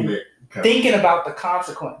even thinking about the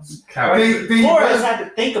consequence. Right? Flores had to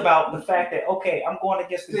think about the fact that I'm going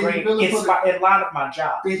against the grain in line with my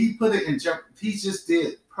job. Did he put it in jeopardy? He just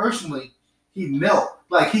did personally. He knelt.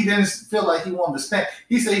 Like he didn't feel like he wanted to stand.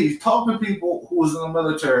 He said he was talking to people who was in the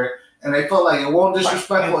military, and they felt like it wasn't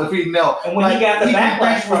disrespectful if he knelt. And when he got the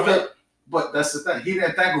backlash from it, but that's the thing. He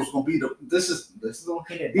didn't think it was going to be he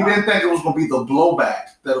didn't think it was going to be the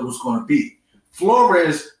blowback that it was going to be.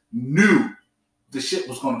 Flores knew the shit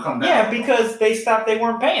was going to come down. Yeah, because they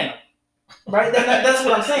weren't paying him. Right? That's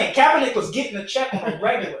what I'm saying. Kaepernick was getting a check on a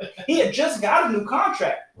regular. He had just got a new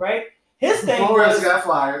contract, right? His thing Flores got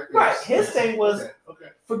fired. Right. His thing was,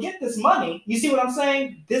 forget this money. You see what I'm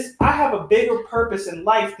saying? I have a bigger purpose in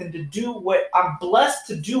life than to do what I'm blessed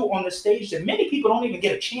to do on the stage that many people don't even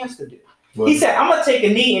get a chance to do. Well, he said, I'm going to take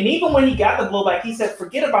a knee. And even when he got the blowback, he said,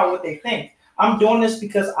 forget about what they think. I'm doing this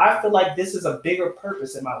because I feel like this is a bigger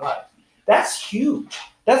purpose in my life. That's huge.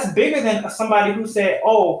 That's bigger than somebody who said,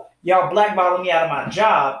 oh, y'all blackballing me out of my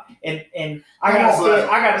job. And I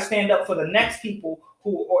got to stand up for the next people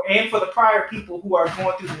and for the prior people who are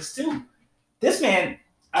going through this too. This man,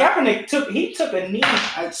 Kaepernick took a knee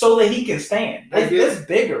so that he can stand. It's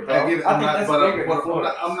bigger, bro. I'm not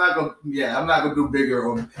gonna do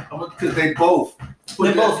bigger because they both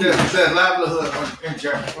put their livelihood in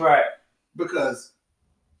jeopardy. Right. Because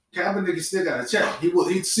Kaepernick still got a check.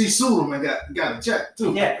 He sued him and got a check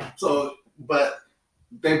too. Yeah. So, but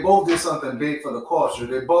they both did something big for the culture.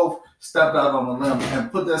 They both stepped out on a limb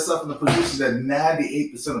and put themselves in a position that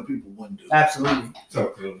 98% of people wouldn't do. Absolutely.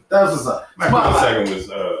 So cool. That was what's up. My second was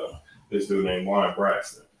this dude named Warren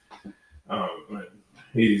Braxton.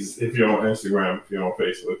 If you're on Instagram, if you're on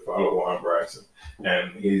Facebook, follow Warren Braxton.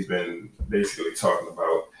 And he's been basically talking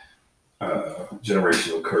about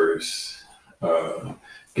generational curse,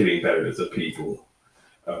 getting better as a people,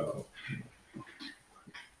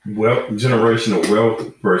 generational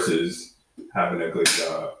wealth versus having a good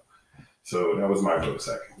job. So that was my close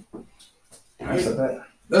second.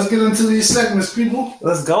 Let's get into these segments, people.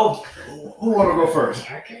 Let's go. Who want to go first?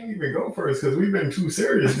 I can't even go first because we've been too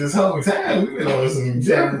serious this whole time. We've been on some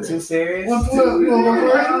jeopardy. Too serious? You want to go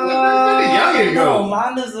first? Y'all can go. No,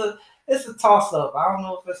 mine is it's a toss up. I don't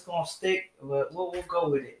know if it's gonna stick, but we'll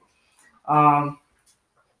go with it.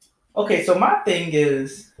 Okay, so my thing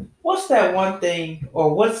is, what's that one thing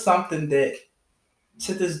or what's something that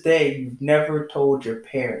to this day you've never told your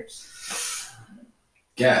parents?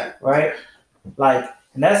 Got it. Right? Like,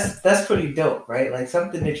 and that's pretty dope, right? Like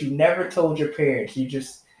something that you never told your parents. You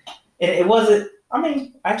just, and it wasn't. I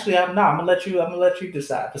mean, actually, I'm gonna let you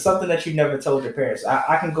decide. But something that you never told your parents.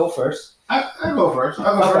 I can go first. I go first.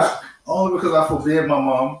 First. Only because I forbid my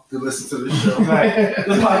mom to listen to this show. Right.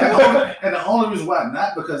 And the only reason why,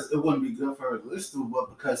 not because it wouldn't be good for her to listen to, but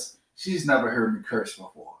because she's never heard me curse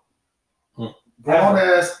before. Grown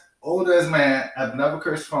ass old as man. I've never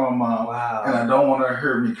cursed from my mom, Wow. and I don't want her to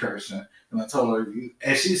hear me cursing. And I told her,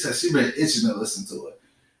 and she said she been itching to listen to it.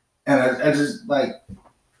 And I just like,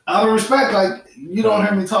 out of respect, like you don't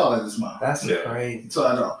hear me talk like this, mom. That's crazy. So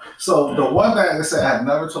I don't. So the one thing I said I have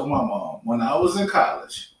never told my mom when I was in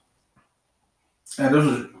college, and this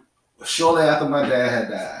was shortly after my dad had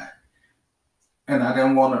died, and I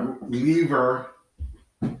didn't want to leave her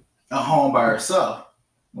at home by herself.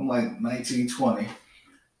 I'm like 19, 20.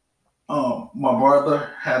 My brother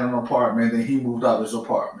had an apartment and he moved out of his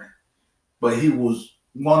apartment. But he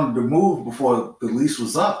wanted to move before the lease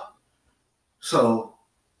was up. So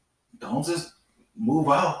don't just move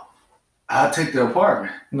out. I'll take the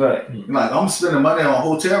apartment. Right. Like I'm spending money on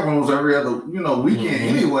hotel rooms every other, weekend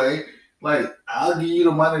anyway. Like I'll give you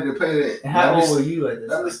the money to pay that. And how old were you at this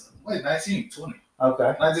time? That was like 19, 20.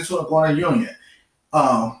 Okay. 19, 20 going to Union.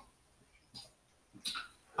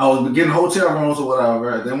 I was getting hotel rooms or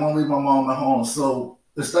whatever. They won't leave my mom at home. So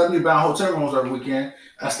instead of me buying hotel rooms every weekend,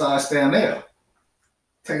 I started staying there.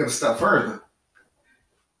 Take it a step further.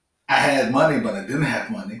 I had money, but I didn't have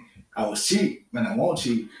money. I was cheap, and I won't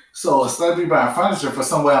cheap. So instead of me buying furniture for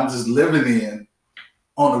somewhere I'm just living in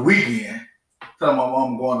on the weekend, tell my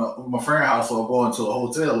mom I'm going to my friend's house or going to a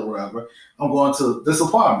hotel or whatever, I'm going to this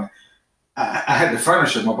apartment. I had the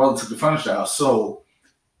furniture. My brother took the furniture out. So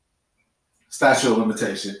statute of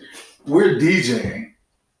limitation. We're DJing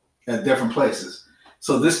at different places.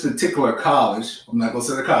 So this particular college, I'm not going to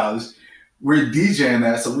say the college, we're DJing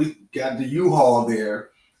that. So we got the U-Haul there.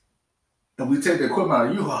 And we take the equipment out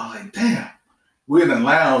of U-Haul. Like, damn. We're in the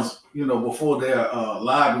lounge, before their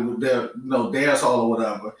lobby with their, dance hall or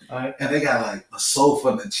whatever. Right. And they got like a sofa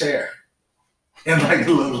and a chair in like a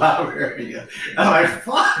little lobby area. I'm like,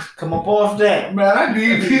 fuck. Come up off that. Man, I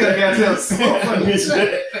need to get that sofa and a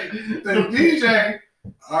chair. The DJ,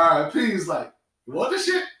 RIP, is like, you want this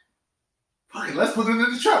shit? Fuck it, let's put it in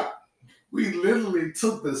the truck. We literally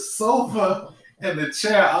took the sofa and the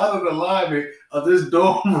chair out of the lobby of this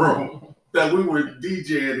dorm room that we were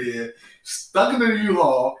DJing in, stuck it in the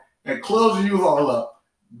U-Haul, and closed the U-Haul up.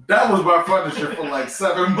 That was my furniture for like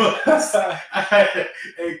 7 months. I had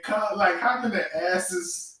how many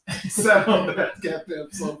asses sat on that goddamn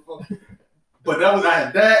sofa? But I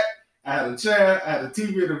had that, I had a chair, I had a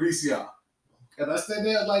TV and a VCR. And I stayed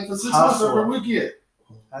there like for 6 months every weekend.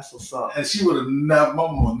 That's what's up. And she would have never, my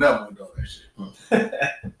mom would never have done that shit.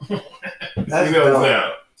 That's dope.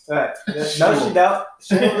 Right. No, she don't.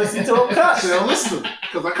 She don't listen to him cuss. She don't listen to me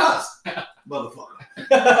because I cuss.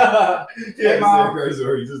 Motherfucker. Yeah, Mom.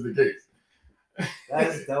 Crazy, just in case.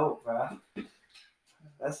 That's dope, bro.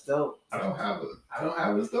 That's dope. I don't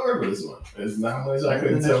have a story for this one. There's not much I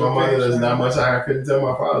couldn't tell my mother. There's not much I couldn't tell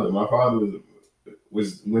my father. My father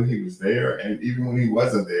was when he was there, and even when he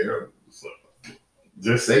wasn't there, so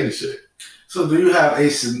just say the shit. So do you have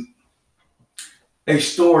a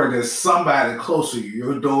story that somebody close to you,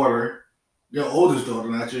 your daughter, your oldest daughter,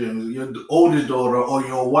 not your oldest daughter or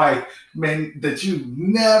your wife, man, that you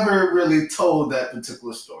never really told that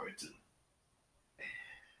particular story to?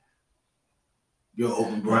 Your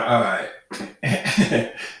open book. All right.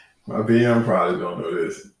 My BM probably don't know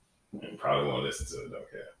this and probably won't listen to it.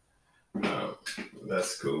 Okay.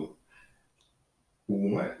 That's cool.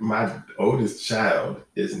 My oldest child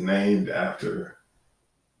is named after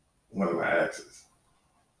one of my exes.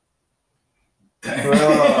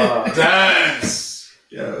 Dance.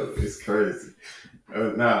 Yo, it's crazy.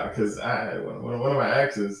 Because I had one of my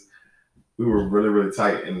exes. We were really, really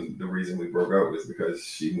tight, and the reason we broke up was because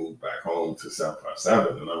she moved back home to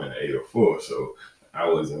 757, and I'm in 804, so I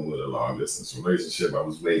wasn't with a long distance relationship. I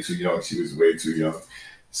was way too young. She was way too young.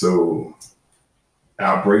 So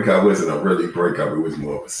our breakup wasn't a really breakup. It was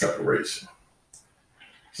more of a separation.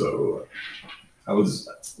 So I was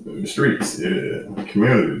in the streets,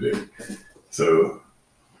 community day. So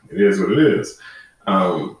it is what it is.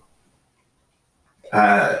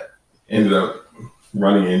 I ended up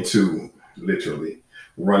literally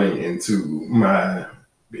running into my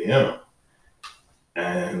BM.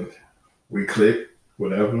 And we clicked,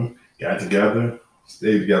 whatever, got together,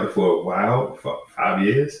 stayed together for a while, for 5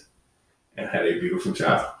 years, and had a beautiful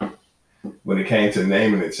child. When it came to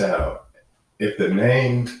naming the child, if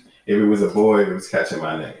it was a boy, it was catching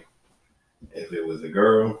my name. If it was a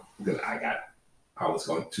girl, then I was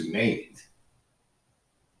going to name it.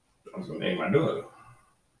 I was going to name my daughter.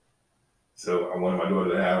 So I wanted my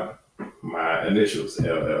daughter to have my initials,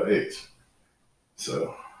 LLH.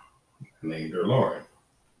 So I named her Lauren.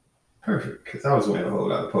 Perfect, because I was wearing a whole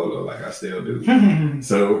lot of polo like I still do.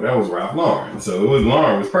 So that was Ralph Lauren. So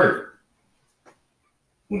Lauren was perfect.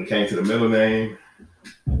 When it came to the middle name,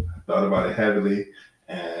 I thought about it heavily,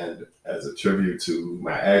 And as a tribute to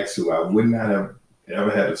my ex, who I would not have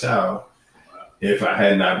ever had a child if I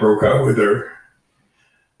had not broke up with her,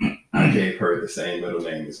 I gave her the same middle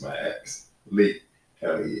name as my ex, Lee,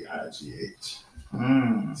 Leigh.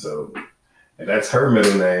 So, and that's her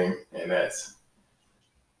middle name, and that's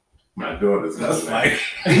my daughter's middle name.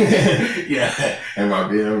 Yeah. And my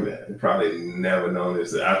BM probably never known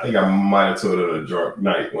this. I think I might have told her on a drunk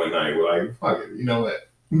night one night. We're like, fuck it, you know what?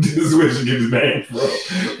 This is where she gets his name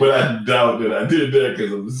from. But I doubt that I did that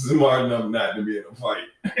because I'm smart enough not to be in a fight.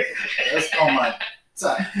 That's on my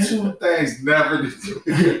top 2 things never to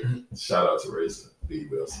do. Shout out to Racer B.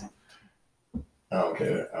 Wilson. I don't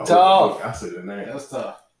care. Tough. I said the name. That's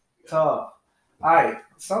tough. Tough. All right,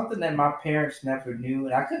 something that my parents never knew,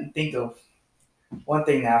 and I couldn't think of one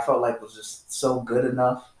thing that I felt like was just so good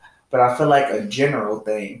enough, but I feel like a general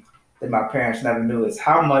thing that my parents never knew is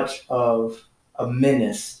how much of a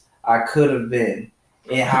menace I could have been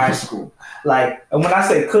in high school. Like, and when I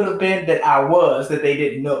say could have been, that I was, that they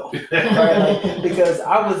didn't know. Right? Like, because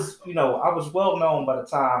I was well known by the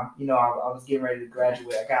time, I was getting ready to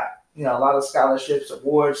graduate. I got, a lot of scholarships,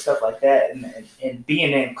 awards, stuff like that. And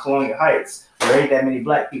being in Colonial Heights, there ain't that many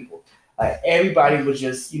black people. Like, everybody was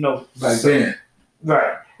just, Back then.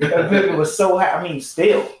 Right. People was so happy. I mean,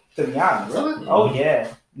 still, to be honest. Really? Oh,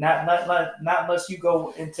 yeah. Not unless you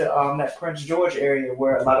go into that Prince George area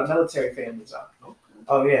where a lot of military families are. Okay.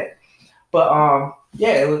 Oh, yeah. But,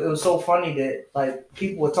 it was so funny that, like,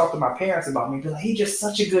 people would talk to my parents about me. Be like, he's just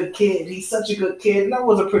such a good kid. He's such a good kid. And I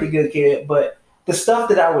was a pretty good kid, but the stuff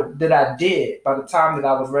that I did by the time that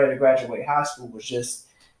I was ready to graduate high school was just,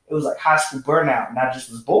 it was like high school burnout, and I just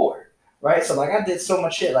was bored, right? So, like, I did so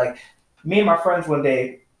much shit. Like, me and my friends one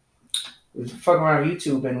day was fucking around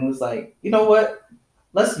YouTube and was like, you know what?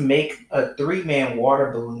 Let's make a 3-man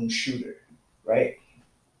water balloon shooter, right?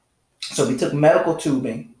 So we took medical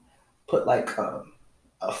tubing, put like a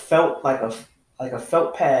felt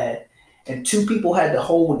pad, and 2 people had to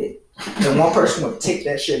hold it, and one person would take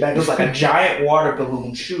that shit back. It was like a giant water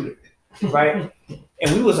balloon shooter, right?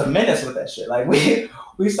 And we was a menace with that shit. Like we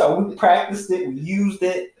practiced it, we used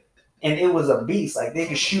it, and it was a beast. Like they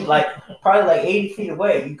could shoot like probably like 80 feet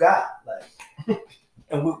away. You got like,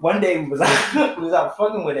 and one day we was out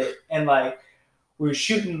fucking with it, and like we were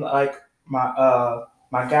shooting like my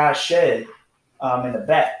guy's shed in the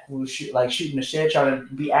back. We were shooting the shed, trying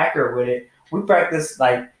to be accurate with it. We practiced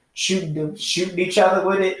like shooting each other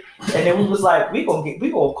with it, and then we was like, we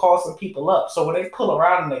gonna call some people up. So when they pull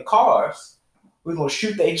around in their cars, we gonna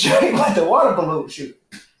shoot their joint with the water balloon shooter.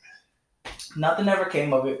 Nothing ever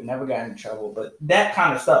came of it. Never got in trouble. But that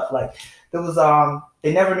kind of stuff, like there was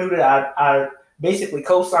they never knew that I basically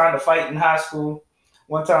co-signed a fight in high school.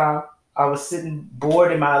 One time I was sitting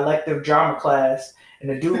bored in my elective drama class, and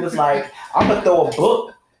the dude was like, I'm gonna throw a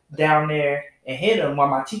book down there and hit him while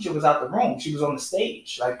my teacher was out the room. She was on the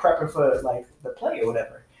stage, like prepping for like the play or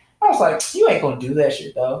whatever. I was like, you ain't gonna do that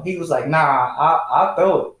shit though. He was like, nah, I'll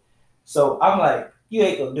throw it. So I'm like, you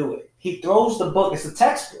ain't gonna do it. He throws the book. It's a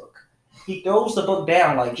textbook. He throws the book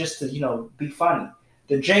down like just to, be funny.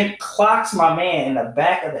 The jank clocks my man in the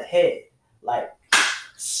back of the head, like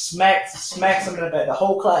smacks him in the back. The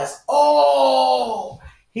whole class, oh!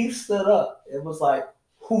 He stood up. It was like,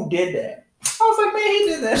 who did that? I was like, man, he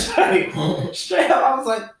did that straight up. I was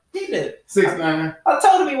like, he did it. 6'9". I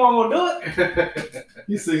told him he wasn't gonna do it.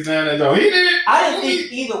 He's 6'9". So he did it. I didn't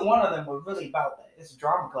think either one of them were really about that. It's a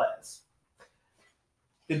drama class.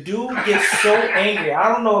 The dude gets so angry. I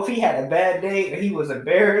don't know if he had a bad day or he was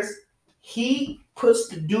embarrassed. He puts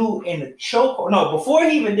the dude in a chokehold. No, before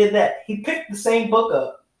he even did that, he picked the same book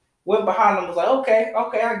up, went behind him, was like, okay,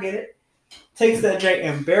 I get it. Takes that joint,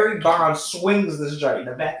 and Barry Bonds swings this joint in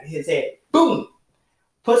the back of his head. Boom!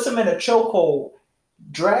 Puts him in a chokehold,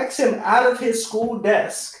 drags him out of his school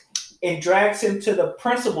desk, and drags him to the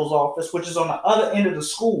principal's office, which is on the other end of the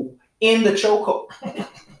school, in the chokehold.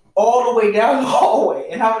 All the way down the hallway.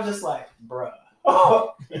 And I was just like, bruh.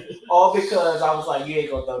 All because I was like, you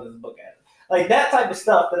ain't gonna throw this book at him. Like that type of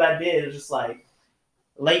stuff that I did is just like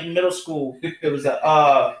late in middle school. There was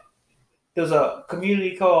a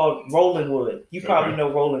community called Rolling Wood. You probably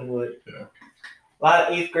know Rolling Wood. Yeah. A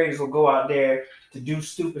lot of 8th graders will go out there to do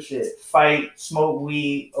stupid shit, fight, smoke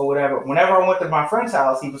weed, or whatever. Whenever I went to my friend's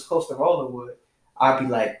house, he was close to Rolling Wood, I'd be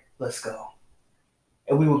like, let's go.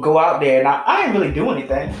 And we would go out there, and I didn't really do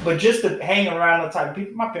anything, but just to hang around the type of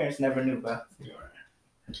people my parents never knew about.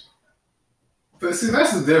 But see,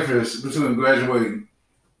 that's the difference between graduating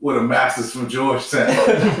with a master's from Georgetown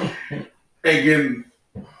and getting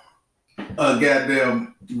a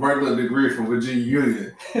goddamn regular degree from Virginia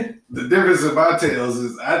Union. The difference in my tales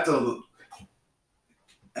is I told them,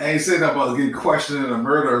 I ain't saying that about getting questioned in a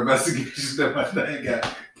murder investigation that my dad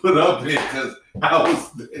got put up in because I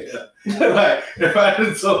was there. Like, if I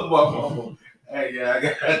didn't tell my mama, hey, yeah, I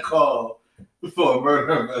got a call for a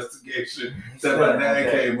murder investigation that my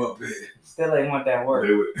dad came up in. Still ain't want that work.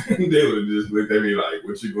 They would have just looked at me like,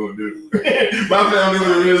 what you gonna do? My family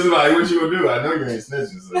would have just like, what you gonna do? I know you ain't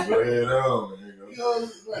snitching, so go ahead on, man.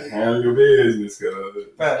 Handle your business, cuz.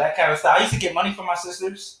 Bro, that kind of stuff. I used to get money from my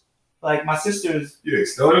sisters. Like, my sisters. You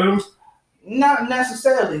extorted them? Not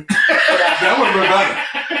necessarily. That would have been better.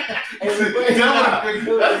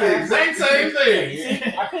 That's the exact same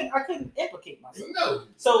thing. I couldn't implicate myself. No.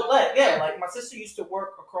 So like my sister used to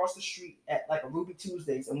work across the street at like a Ruby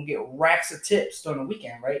Tuesdays and we get racks of tips during the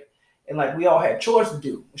weekend, right? And like we all had chores to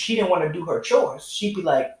do. She didn't want to do her chores. She'd be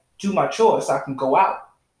like, do my chores so I can go out.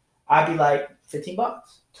 I'd be like, $15,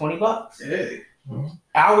 $20. Hey.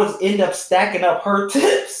 I would end up stacking up her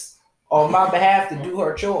tips on my behalf to do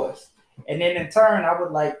her chores. And then in turn, I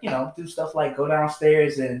would like, do stuff like go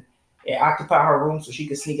downstairs and occupy her room so she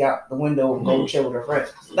could sneak out the window and go chill with her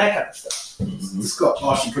friends. That kind of stuff. It's called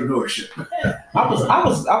entrepreneurship. Yeah. I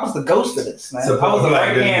was the ghost of this, man. I was a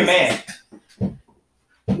right-hand man.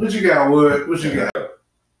 What you got, Wood? What you got?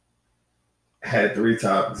 I had 3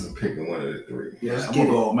 topics and picking one of the 3. Yeah, I'm gonna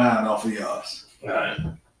go mine off of y'all's. Alright.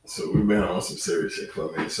 So we've been on some serious shit for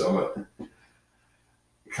a minute, so I'm gonna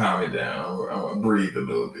calm it down. I'm gonna breathe a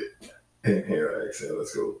little bit. Inhale, exhale.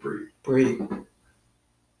 Let's go breathe. Breathe. What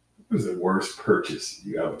was the worst purchase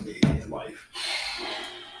you ever made in your life?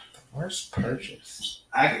 Worst purchase.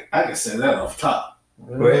 I can say that off top.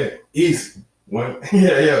 Go ahead. Easy. One.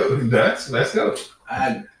 Yeah. Let's go.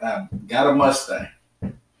 I got a Mustang.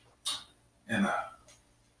 And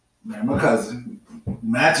man, my cousin,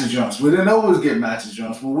 matching joints. We didn't know we was getting matching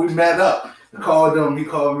joints, but we met up. I called him. He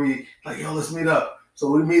called me like, yo, let's meet up. So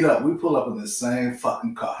we meet up. We pull up in the same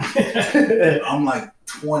fucking car. I'm like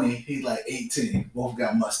 20. He's like 18. Both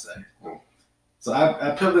got Mustangs. So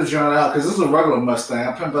I pimped the joint out because this is a regular Mustang.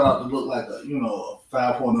 I pimped it out to look like a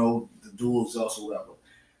 5.0, the dual exhaust or whatever.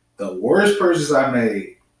 The worst purchase I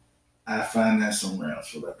made, I financed some rims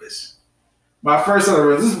for that bitch. My first set of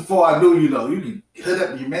rims. This is before I knew, you can hit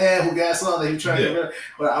up your man who got something that he trying to get rid of.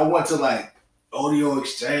 But I went to like Audio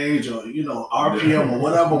Exchange or RPM or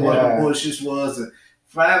whatever what the bullshit was and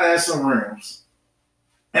financed some rims.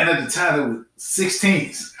 And at the time it was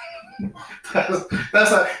 16s.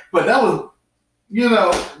 that's like, but that was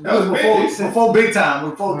that was before big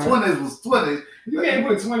time. Before 20s was 20s. You can't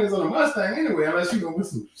put 20s on a Mustang anyway unless you're gonna put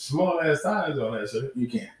some small ass tires on that shit. You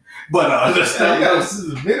can't. But that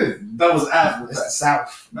was after. It's the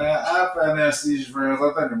South. Man, I financed these rims.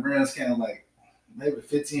 I think the rims came like maybe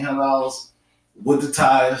 $1,500 with the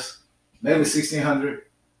tires, maybe $1,600.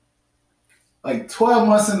 Like 12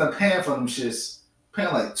 months in the paying for them shits,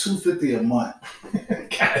 paying like $250 a month.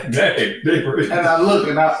 God dang, and I look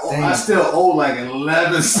and I still owe like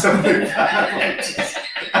 $1,175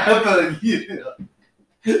 after a year.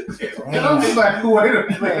 And I'm just like, wait a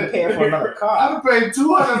minute. Paying for another car. I paid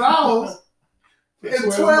 $200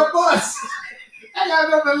 in 12 months. I got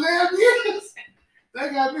another 11 years.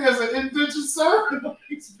 They got me as an indentured servant on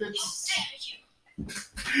these bitches.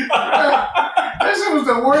 That shit was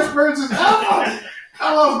the worst purchase ever.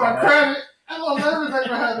 I lost my credit. I lost everything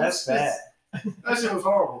behind this. That's bad. That shit was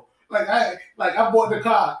horrible. Like I bought the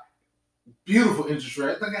car, beautiful interest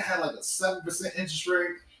rate. I think I had like a 7% interest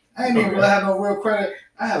rate. I ain't even really had no real credit.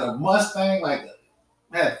 I had a Mustang,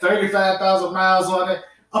 had 35,000 miles on it.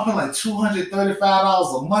 I'm paying like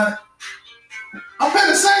 $235 a month. I'm paying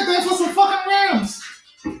the same thing for some fucking rims.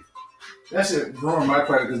 That shit ruined my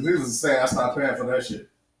credit because needless to say, I stopped paying for that shit.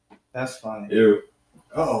 That's funny. Ew.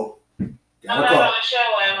 Uh-oh. I'm not on the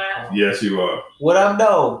show, am I? Yes, you are. What up,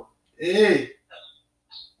 though? Hey.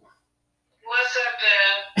 What's up,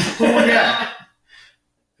 there? Who we got?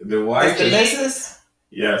 The wife. The missus?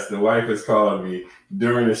 Yes, the wife has called me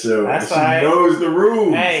during the show. That's she right. knows the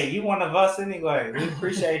rules. Hey, you one of us anyway. We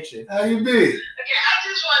appreciate you. How you be? Okay, I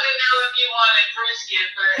just want to know if you wanted brisket,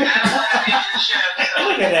 but I don't want to be in the show. So.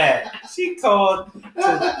 Look at that. She called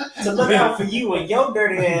to look out for you and your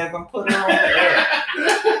dirty ass and put her on the air.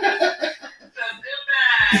 So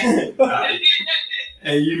goodbye.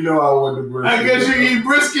 And you know I want the brisket. I guess you eat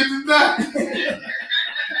brisket tonight.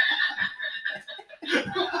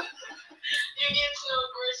 You get no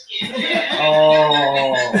brisket.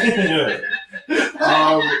 Oh.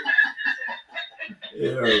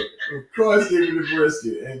 Yeah. Of course, give me the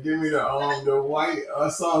brisket and give me the white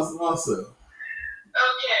sauce also.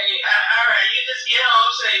 Okay, all right. You just get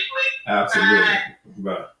home safely. Absolutely.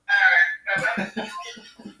 Bye. All right,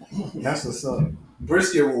 bye-bye. That's what's up.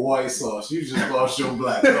 Brisket with white sauce. You just lost your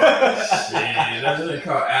black card. Yeah, that's what they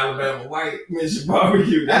call Alabama white Mission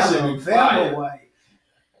barbecue. That should be fire. White.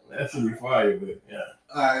 That should be fire, but yeah.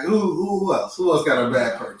 All right, who else? Who else got a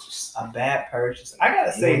bad purchase? A bad purchase. I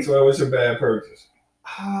gotta say, what's your bad purchase?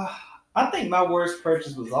 I think my worst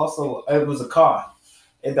purchase was it was a car.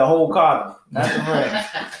 And the whole car, not the rims.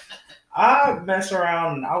 I messed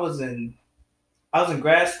around and I was in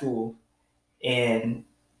grad school, and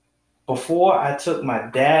before I took my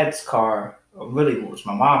dad's car, or really it was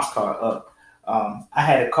my mom's car up, I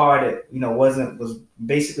had a car that, was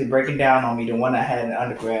basically breaking down on me. The one I had in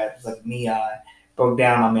undergrad was like neon, broke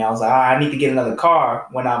down on me. I was like, I need to get another car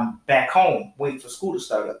when I'm back home, waiting for school to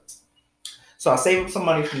start up. So I saved up some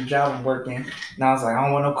money from the job I'm working, and I was like, I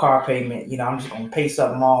don't want no car payment. I'm just gonna pay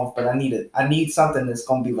something off, but I need something that's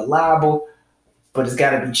gonna be reliable, but it's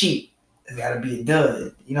gotta be cheap. It's gotta be a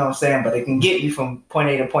dud. You know what I'm saying? But it can get me from point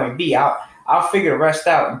A to point B. I'll figure the rest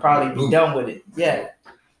out and probably be done with it. Yeah.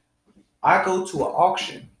 I go to an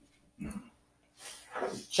auction,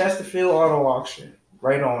 Chesterfield Auto Auction,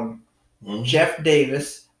 right on Jeff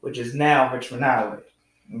Davis, which is now Richmond Highway.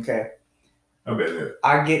 Okay. I've been there.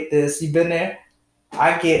 I get this. You been there?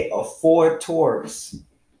 I get a Ford Taurus.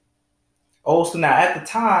 Oh, so now at the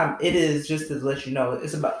time, it is, just to let you know,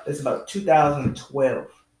 it's about 2012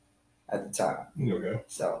 at the time. Okay.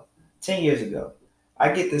 So 10 years ago,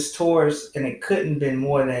 I get this Taurus, and it couldn't have been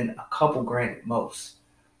more than a couple grand at most.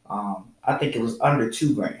 I think it was under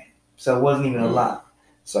 $2,000, so it wasn't even a lot.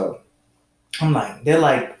 So I'm like, they're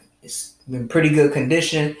like, it's in pretty good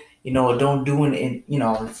condition. Don't do it.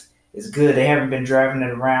 It's good. They haven't been driving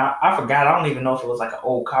it around. I forgot. I don't even know if it was like an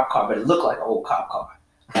old cop car, but it looked like an old cop car.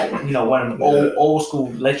 Like, one of them old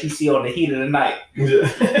school, let you see on the heat of the night. Yeah.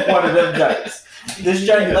 One of them joints. This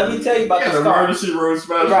joint, let me tell you about this car.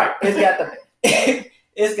 Right.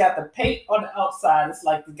 It's got the paint on the outside. It's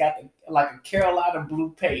like it's got like a Carolina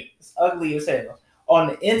blue paint. It's ugly as hell. On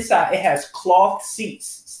the inside, it has cloth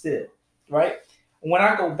seats still, right? When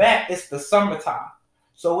I go back, it's the summertime.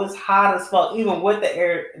 So it's hot as fuck, even with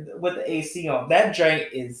the AC on. That joint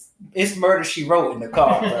it's murder she wrote in the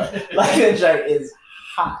car, bro. Like, that joint is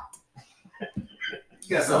hot.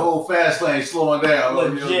 You got the whole fast lane slowing down.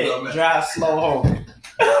 Legit, drive slow home.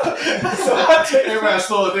 Everybody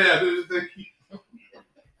slow it down.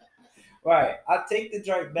 Right, I take the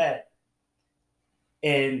joint back,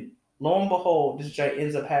 and lo and behold, this joint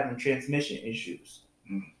ends up having transmission issues.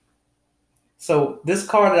 So this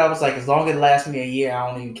car that I was like, as long as it lasts me a year,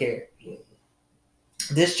 I don't even care.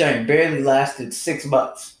 This joint barely lasted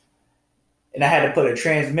 $6. And I had to put a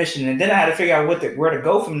transmission, and then I had to figure out where to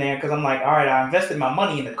go from there, because I'm like, all right, I invested my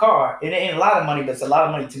money in the car. It ain't a lot of money, but it's a lot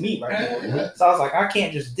of money to me right now. So I was like, I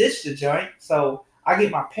can't just ditch the joint. So I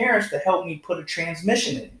get my parents to help me put a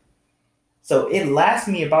transmission in it. So it lasts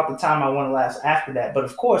me about the time I want to last after that. But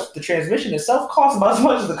of course, the transmission itself costs about as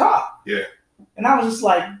much as the car. Yeah. And I was just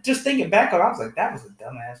like, just thinking back on it, I was like, that was a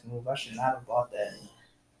dumbass move. I should not have bought that.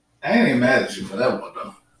 I ain't even mad at you for that one,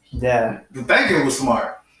 though. Yeah. The thinking was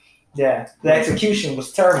smart. Yeah. The execution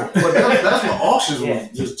was terrible. But that's when auctions was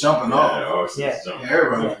just jumping off.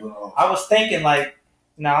 Everybody was going off. I was thinking like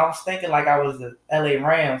I was the LA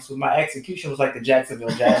Rams, so my execution was like the Jacksonville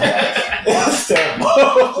Jaguars. That's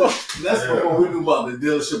terrible. That's before we knew about the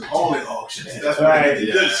dealership only auctions. That's right. When we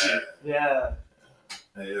did this shit. Yeah.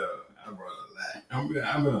 Hey, I brought a lack.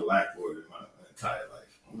 I've been a lack boy in my entire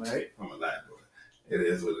life. Right. I'm a lack boy. It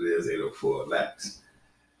is what it is. 804 lacks.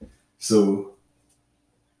 So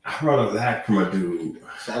I brought a lack from a dude.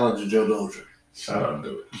 Shout out to Joe Dozier. Shout out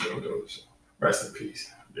to Joe Dozier. Rest in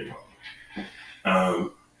peace. Big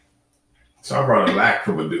homie. So I brought a lack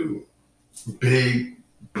from a dude. Big,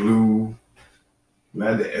 blue,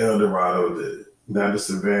 not the Eldorado, not the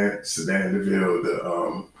Sedan DeVille,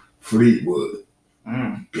 the Fleetwood.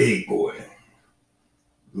 Big boy.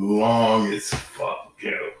 Long as fuck,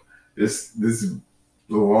 yo. This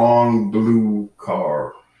long blue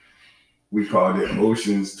car, we called it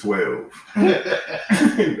Ocean's 12.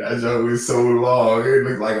 That joke was so long, it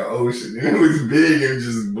looked like an ocean. It was big and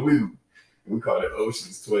just blue. We called it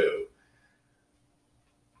Ocean's 12.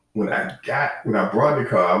 When I brought the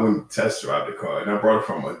car, I went to test drive the car, and I brought it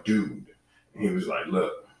from a dude. And he was like,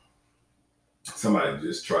 look, somebody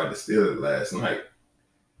just tried to steal it last night.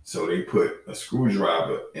 So they put a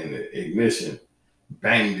screwdriver in the ignition,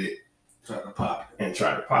 banged it, tried to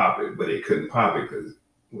pop it, but they couldn't pop it because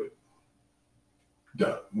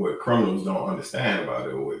what criminals don't understand about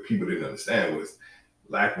it, or what people didn't understand, was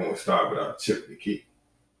lack won't start without a chip in the key.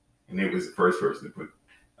 And it was the first person to put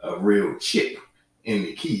a real chip in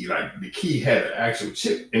the key. Like, the key had an actual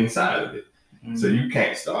chip inside of it. So you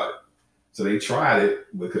can't start it. So they tried it,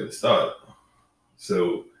 but couldn't start it.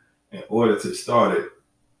 So in order to start it,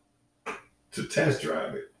 to test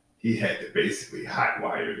drive it, he had to basically hot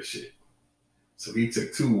wire the shit. So he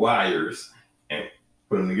took 2 wires and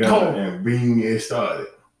put them together and bing, it started.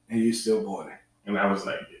 And you still bought it. And I was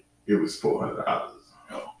like, it was $400.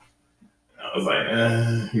 Oh. I was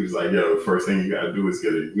like, He was like, yo, the first thing you gotta do is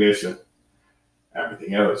get an ignition.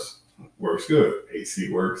 Everything else works good.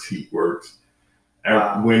 AC works, heat works,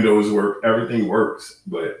 windows work, everything works.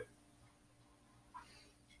 But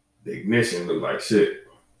the ignition looked like shit.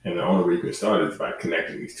 And the only way you can start it is by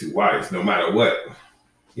connecting these 2 wires, no matter what.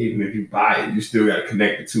 Even if you buy it, you still got to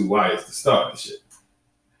connect the 2 wires to start the shit.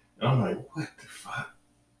 And I'm like, what the fuck?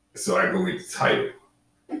 So I go get the title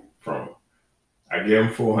from him. I give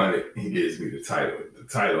him $400, he gives me the title. The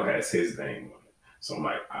title has his name on it. So I'm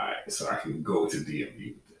like, all right, so I can go to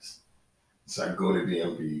DMV with this. So I go to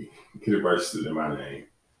DMV, get it registered in my name.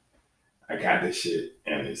 I got this shit,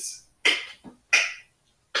 and it's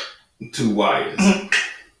 2 wires.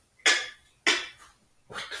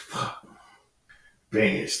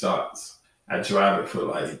 Bang, it starts. I drive it for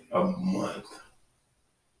like a month.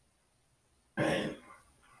 And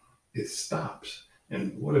it stops.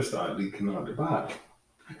 And water started leaking out the bottom.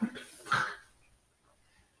 Like, what the fuck?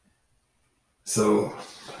 So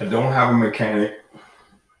I don't have a mechanic.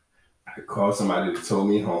 I called somebody to tow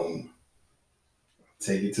me home.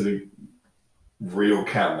 Take it to the real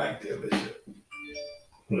Cadillac dealership.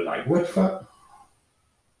 They're like, what the fuck?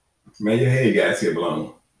 Man, your head gasket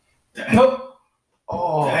blown. Nope.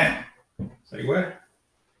 Oh, Damn. It's like, what?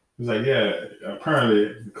 He was like, yeah,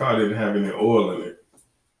 apparently the car didn't have any oil in it.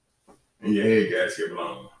 And your head gasket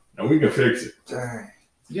blown. And we can fix it. dang.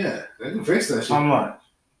 Yeah, they can fix that shit. How much?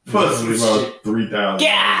 It's only about $3,000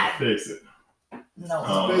 God! to fix it.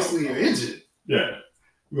 No. Basically your engine. Yeah.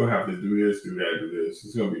 We're going to have to do this, do that, do this.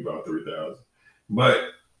 It's going to be about $3,000. But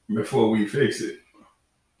before we fix it,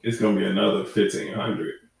 it's going to be another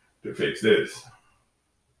 $1,500 to fix this,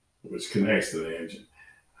 which connects to the engine.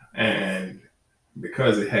 And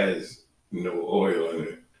because it has no oil in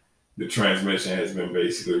it, the transmission has been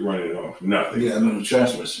basically running off nothing. Yeah, no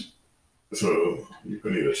transmission. So you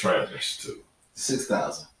can need a transmission too.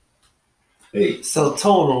 6,000. 8. So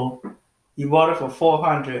total, you bought it for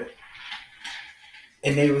 $400,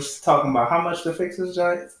 and they was talking about how much to fix this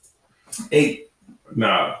joint? 8.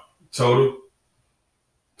 Nah, total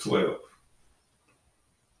 12.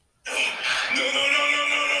 No.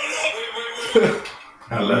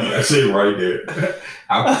 I left that shit right there.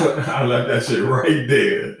 I left that shit right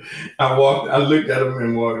there. I looked at him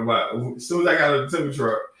and walked by. As soon as I got out of the tow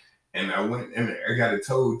truck, and I went and I got it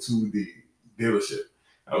towed to the dealership.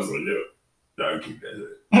 I was like, yo, y'all keep that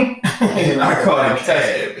shit. And I called a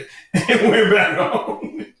cab and went back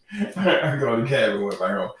home. I called the cab and went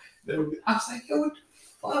back home. I was like, yo, what the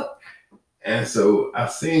fuck? And so I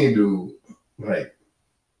seen dude, like,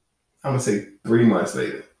 I'm gonna say 3 months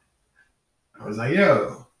later. I was like,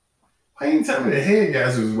 yo, why you didn't tell me the head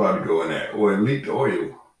gas was about to go in there or it leaked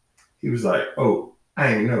oil? He was like, oh,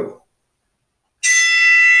 I ain't know.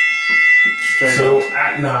 So,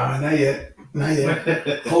 nah, not yet. Not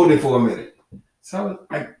yet. Hold it for a minute. So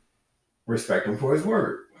I respect him for his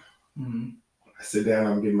word. Mm-hmm. I sit down,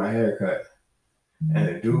 I'm getting my hair cut. And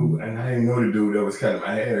the dude, and I didn't know the dude that was cutting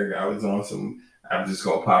my hair. I was on some, I'm just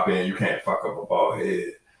gonna pop in, you can't fuck up a bald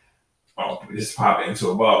head. Just pop into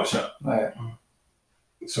a barbershop. Right.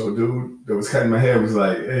 So dude that was cutting my hair was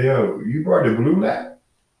like, hey yo, you brought the blue light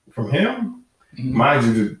from him? Mm-hmm.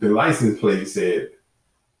 Mind you, the license plate said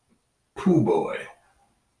Pooh Boy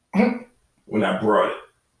when I brought it.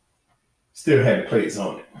 Still had the plates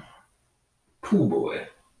on it. Pooh Boy.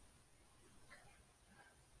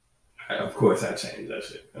 Of course I changed that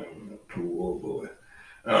shit. Pooh Boy.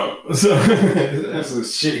 So That's some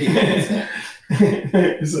shit.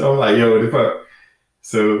 So I'm like, yo, what the fuck?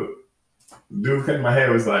 So dude cutting my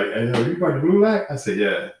hair was like, hey, yo, you brought the blue light? I said,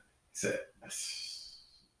 yeah. He said,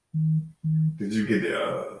 did you get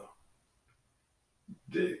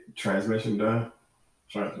the transmission done?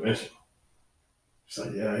 Transmission. It's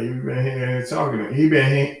like, yeah, he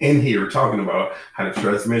been in here talking about how the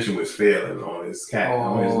transmission was failing on his cat,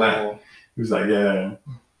 on his lap. He was like, yeah.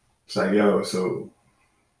 It's like, yo, so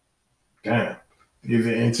damn. Get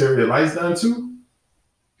the interior lights done too?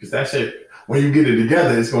 Because that shit, when you get it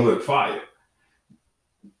together, it's gonna look fire.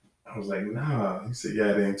 I was like, nah. He said,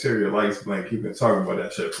 yeah, the interior lights blank. He been talking about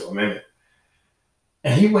that shit for a minute.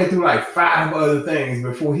 And he went through like 5 other things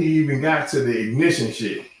before he even got to the ignition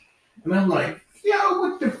shit. And I'm like, yo,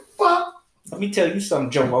 what the fuck? Let me tell you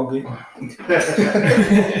something, Joe Rogan.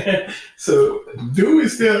 So, dude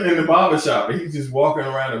is still in the barbershop, and he's just walking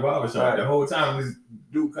around the barbershop. Right. The whole time this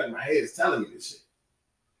dude cutting my hair is telling me this shit.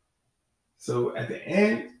 So at the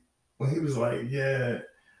end, when he was like, yeah,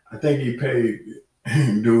 I think he paid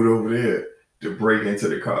dude over there to break into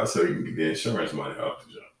the car so he can get the insurance money off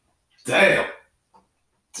the job. Damn.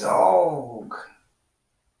 Dog.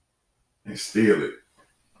 And steal it.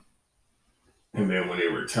 And then when they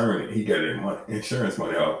return it, he got their insurance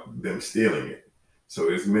money off them stealing it. So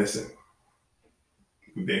it's missing.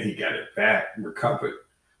 And then he got it back, recovered,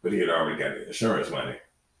 but he had already got the insurance money.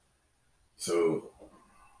 So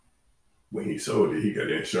when he sold it, he got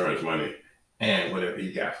the insurance money and whatever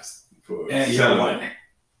he got for And your selling money. it.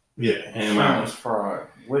 Yeah, and Insurance fraud.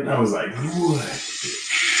 I was like, what?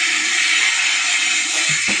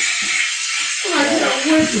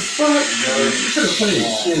 What the fuck? You should have played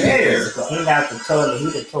shit. He not the toilet. He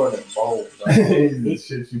the toilet bowl. The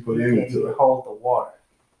shit you put He can't into even it. hold the water.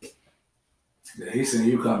 Yeah, he seen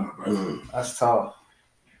you coming, bro. That's tough.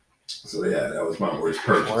 So yeah, that was my worst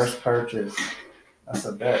purchase. Worst purchase. That's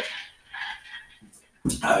a bet.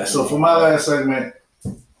 All right, so for my last segment,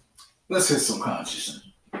 let's hit some consciousness.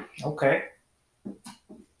 Okay.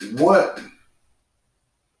 What?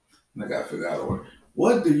 I gotta figure out a word.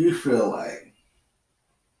 What do you feel like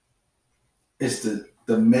is the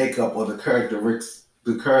makeup or the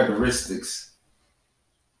characteristics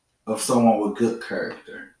of someone with good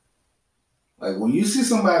character? Like when you see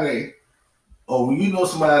somebody, or when you know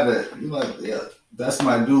somebody that you're like, yeah, that's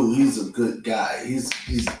my dude. He's a good guy. He's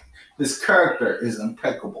his character is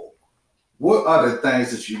impeccable. What are the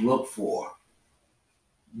things that you look for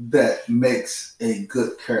that makes a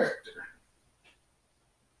good character?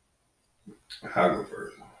 I'll go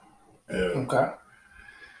first. Okay.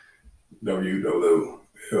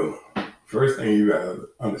 First thing you gotta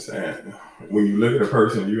understand, when you look at a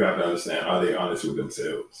person, you have to understand, are they honest with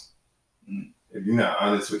themselves? If you're not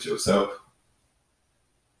honest with yourself,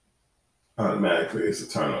 automatically it's a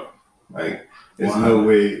turn off. Like, there's 100. no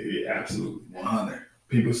way, absolutely. 100.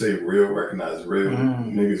 People say real recognize real,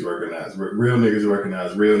 niggas recognize real niggas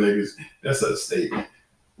recognize real niggas. That's a statement.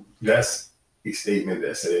 That's a statement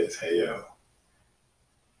that says, hey, yo,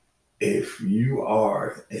 if you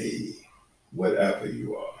are a whatever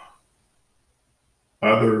you are,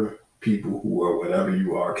 other people who are whatever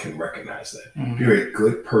you are can recognize that. If you're a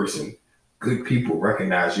good person, good people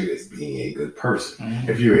recognize you as being a good person.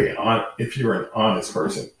 If you're an honest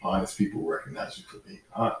person, honest people recognize you for being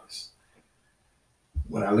honest.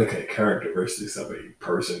 When I look at characteristics of a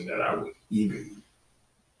person that I would even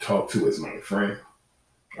talk to as my friend,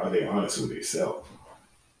 are they honest with themselves?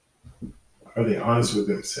 Are they honest with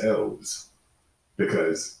themselves?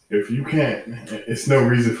 Because if you can't, it's no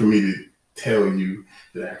reason for me to tell you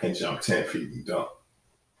that I can jump 10 feet and dunk.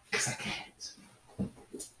 Because I can't.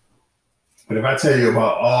 But if I tell you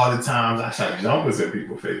about all the times I shot jumpers in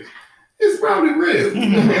people's face, it's probably real.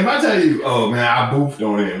 If I tell you, oh man, I boofed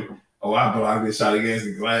on him, or I blocked this shot against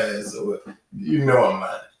the glass, or you know I'm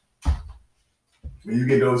lying. When you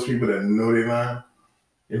get those people that know they're lying,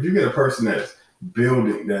 if you get a person that's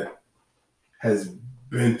building, that has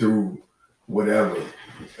been through whatever,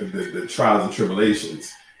 the trials and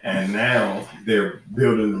tribulations, and now they're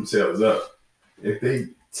building themselves up, if they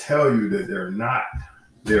tell you that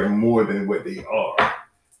they're more than what they are,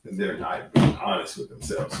 then they're not being honest with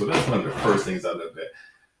themselves. So that's one of the first things I look at.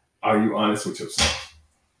 Are you honest with yourself?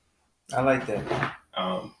 I like that.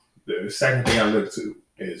 The second thing I look to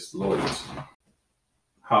is loyalty.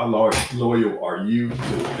 How loyal are you to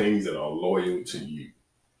the things that are loyal to you?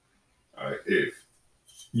 If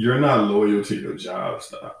you're not loyal to your job,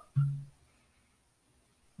 stop.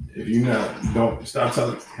 If don't stop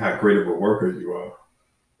telling how great of a worker you are.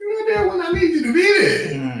 You're not there when I need you to be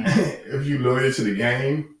there. If you're loyal to the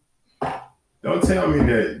game, don't tell me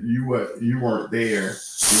that you weren't there when the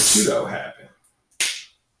shootout happened.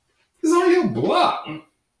 It's on your block.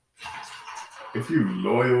 If you're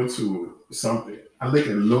loyal to something, I look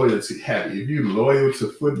at loyalty heavy. If you're loyal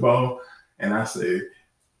to football, and I say,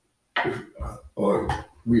 or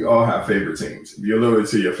we all have favorite teams. If you're loyal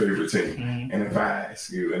to your favorite team, and if I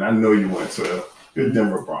ask you, and I know you went 12, you're a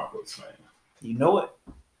Denver Broncos fan. You know it.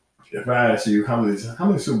 If I ask you how many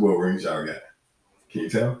Super Bowl rings y'all got, can you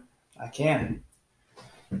tell? I can.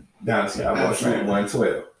 Dallas Cowboys fan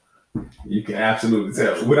 112. You can absolutely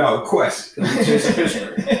tell without question.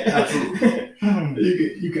 Absolutely.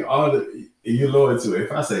 You can all you're loyal to it.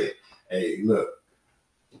 If I say, hey, look,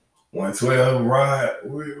 112, Rod,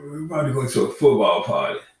 we're about to go to a football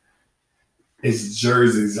party. It's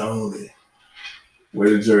jerseys only.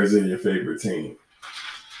 Wear the jersey of your favorite team.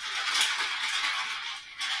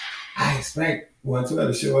 expect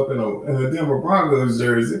 112 to show up in a Denver Broncos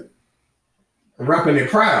jersey, repping it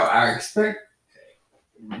proud. I expect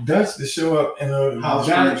Dutch to show up in a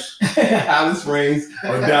Alice Springs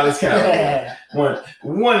or Dallas Cowboys.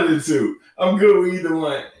 One of the two. I'm good with either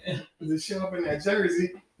one. To show up in that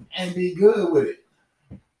jersey and be good with it.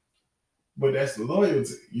 But that's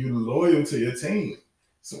loyalty. You loyal to your team.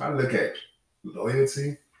 So I look at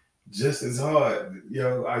loyalty just as hard.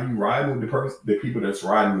 Are you riding with the people that's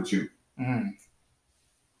riding with you? Mm.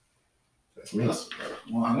 That's me. That's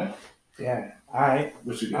 100. Yeah. All right.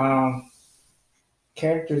 What you got?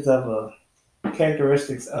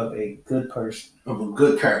 Characteristics of a good person. Of a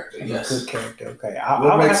good character, Of yes. A good character. Okay.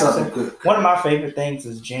 What makes up a good character? One of my favorite things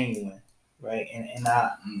is genuine, right? And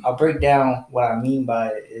I'll break down what I mean by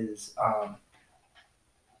it is,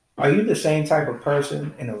 are you the same type of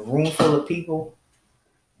person in a room full of people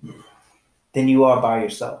than you are by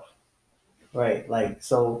yourself? Right? Like,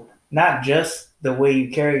 so not just the way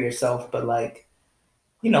you carry yourself, but like,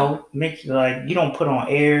 make sure like you don't put on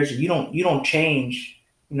airs, you don't change,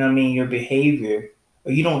 your behavior,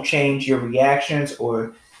 or you don't change your reactions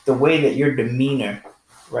or the way that your demeanor,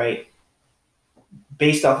 right,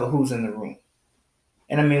 based off of who's in the room.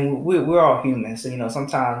 And I mean, we're all human, so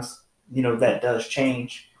sometimes that does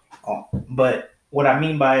change. But what I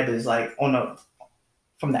mean by it is like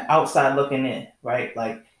from the outside looking in, right?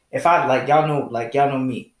 Like if I like y'all know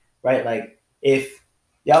me, right? Like if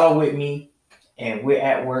y'all are with me and we're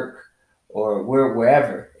at work or we're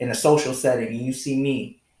wherever in a social setting and you see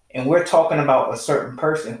me and we're talking about a certain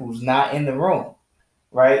person who's not in the room,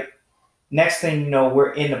 right? Next thing you know,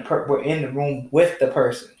 we're in the room with the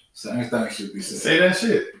person. Same thing should be said. Say that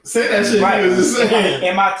shit. Say that shit. Right. You was just saying.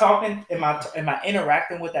 Am I talking? Am I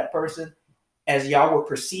interacting with that person as y'all would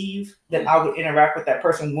perceive that I would interact with that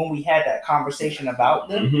person when we had that conversation about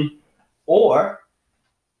them? Mm-hmm. Or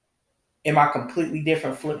am I completely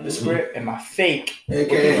different? Flip the script. Am I fake?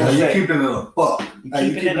 AKA, are you keeping it a buck? Are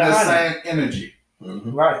you keeping the same energy?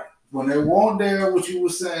 Mm-hmm. Right. When they weren't there, what you were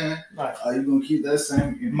saying, right. Are you going to keep that same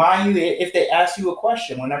energy? Mind you, if they ask you a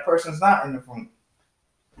question when that person's not in the room,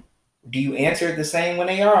 do you answer it the same when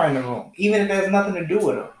they are in the room? Even if it has nothing to do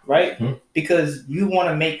with them, right? Mm-hmm. Because you want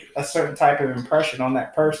to make a certain type of impression on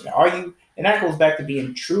that person. Are you, and that goes back to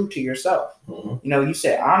being true to yourself. Mm-hmm. You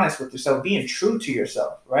said honest with yourself, being true to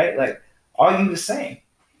yourself, right? Like, are you the same?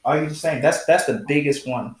 Are you the same? That's the biggest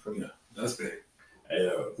one for me. Yeah, that's big. Hey,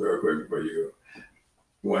 real quick before you go.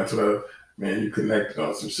 112, man, you connected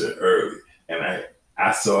on some shit early. And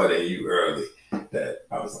I saw it in you early that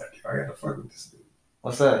I was like, I gotta fuck with this dude.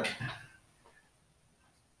 What's that?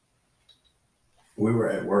 We were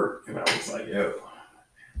at work and I was like,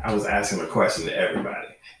 I was asking a question to everybody.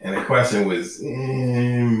 And the question was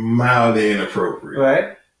mildly inappropriate.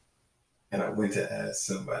 Right. And I went to ask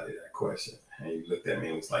somebody that question. And he looked at me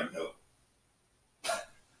and was like, no.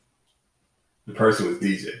 The person was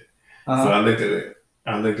DJ. Uh-huh. So I looked at it.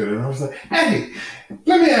 And I was like, hey,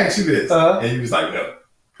 let me ask you this. Uh-huh. And he was like, no.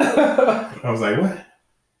 I was like, what?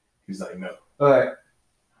 He was like, no. All right. I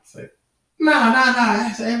was like,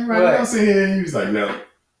 no. Everybody else in here. He was like, no.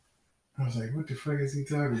 I was like, what the fuck is he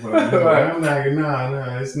talking about? Right. I'm like,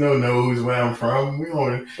 nah, it's no knows where I'm from. We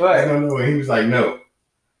don't Right. know. And he was like, no.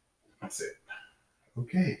 I said,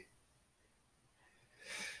 okay.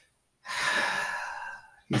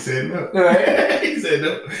 He said no. Right. He said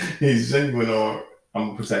no. He's genuine on, I'm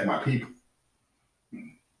gonna protect my people.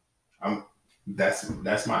 That's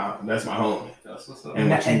my homie. That's what's up. And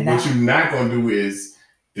what you're not gonna do is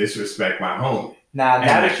disrespect my homie. Now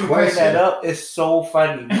that you bring question- that up, it's so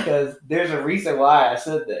funny because there's a reason why I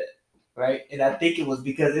said that, right? And I think it was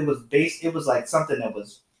because it was like something that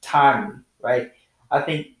was timely, right? I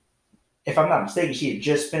think, if I'm not mistaken, she had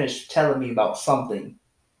just finished telling me about something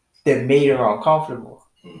that made her uncomfortable.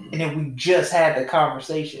 Mm-hmm. And then we just had the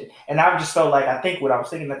conversation. And I just felt like, I think what I was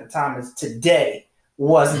thinking at the time is today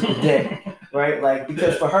wasn't the day, right? Like,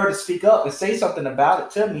 because for her to speak up and say something about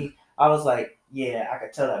it to me, I was like, yeah, I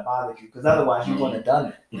could tell that bothered you because otherwise you wouldn't have done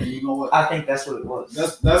it. And you know what? I think that's what it was.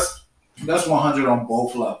 That's 100 on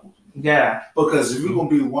both levels. Yeah. Because if you're going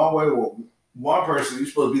to be one way with one person, you're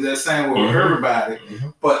supposed to be that same way with everybody. Mm-hmm.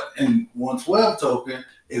 But in 112 token,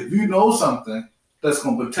 if you know something that's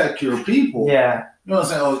going to protect your people, Yeah. you know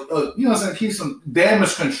what I'm saying? Keep some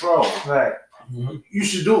damage control. Right. Mm-hmm. You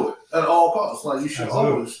should do it at all costs. Like, you should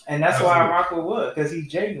Absolutely. always. And that's why I rock with Wood, because he's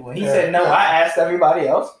genuine. He Yeah. said, no, I asked everybody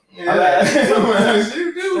else. Yeah,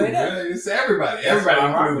 you do. Straight up. It's everybody. Everybody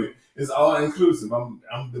included. It's all inclusive. I'm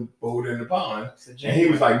the boulder in the pond. And he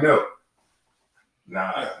was like, no.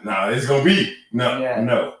 Nah, it's gonna be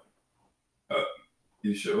no.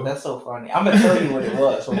 You sure? That's so funny. I'm gonna tell you what it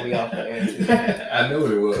was when we off the air. Too. I know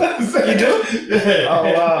what it was. You do? Yeah. Oh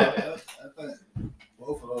wow. I think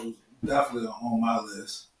both of those definitely are on my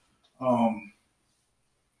list.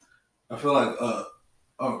 I feel like a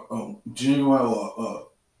genuine or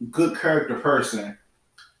a good character person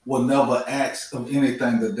will never ask of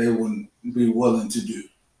anything that they wouldn't be willing to do.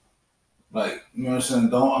 Like, you know what I'm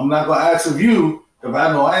saying? I'm not gonna ask of you if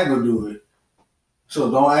I know I ain't gonna do it. So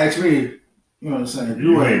don't ask me, you know what I'm saying, if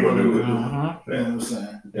you ain't gonna do it. You know what I'm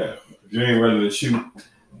saying? Yeah. If you ain't ready to shoot,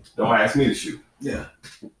 don't ask me to shoot. Yeah.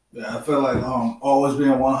 Yeah, I feel like always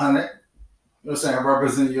being 100, you know what I'm saying,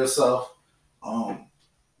 represent yourself.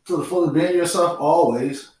 To the fullest, being yourself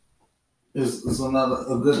always is another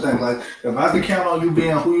a good thing. Like, if I can count on you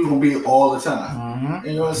being who you gonna be all the time. And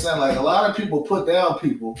you know what I'm saying? Like, a lot of people put down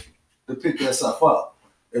people to pick themselves up.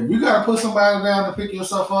 If you gotta put somebody down to pick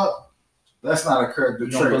yourself up, that's not a character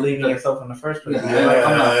trait. You don't believe in yourself in the first place. Yeah, like,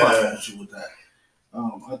 I'm not fucking with you with that.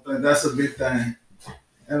 I think that's a big thing.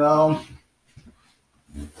 And I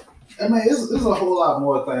mean, it's a whole lot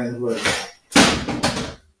more things, but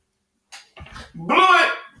Blew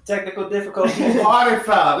it! Technical difficulties. party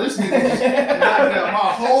foul. This nigga just knocked out my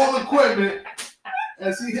whole equipment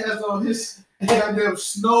as he has on his goddamn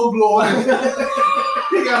snowblowing.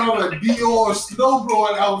 He got on a Dior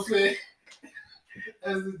snowblowing outfit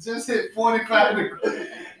as it just hit 45 degrees.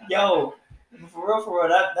 Yo, for real,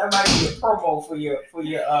 that might be a promo for your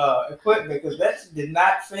equipment, because that did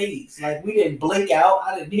not phase. Like, we didn't blink out.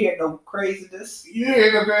 I didn't hear no craziness.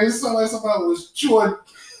 Yeah, man, it sounded like somebody was chewing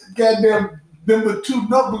goddamn number 2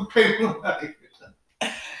 notebook paper.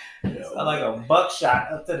 Sound like a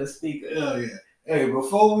buckshot up to the speaker. Hell yeah. Hey,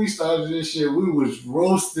 before we started this shit, we was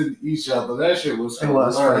roasting each other. That shit was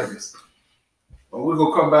hilarious. But we're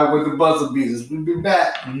gonna come back with the buzzer beaters. We'll be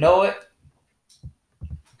back. You know it.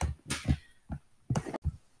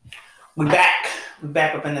 We back. We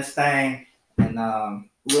back up in this thing, and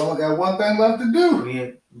We only got one thing left to do.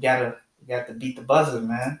 we gotta beat the buzzer,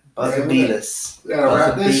 man. Buzzer beaters. We gotta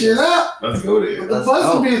wrap this shit up. Let's go there. With the Let's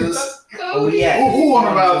buzzer go. beaters. Where we at? Who on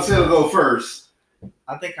the volunteer to go first?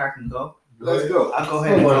 I think I can go. Let's go. I'll go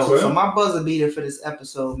ahead and Come go. on, So my buzzer beater for this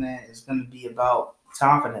episode, man, is gonna be about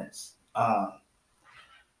confidence.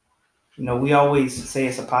 We always say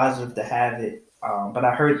it's a positive to have it, but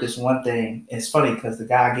I heard this one thing. It's funny because the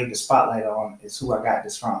guy I gave the spotlight on is who I got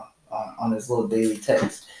this from on his little daily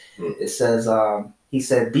text. It says, he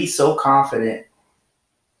said, "Be so confident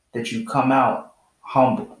that you come out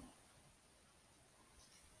humble."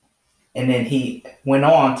 And then he went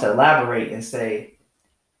on to elaborate and say,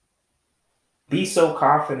 "Be so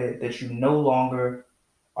confident that you no longer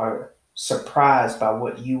are surprised by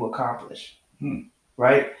what you accomplish."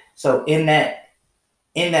 Right? So in that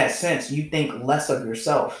sense, you think less of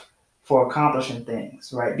yourself for accomplishing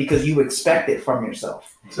things, right? Because you expect it from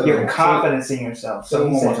yourself. Your confidence in yourself. So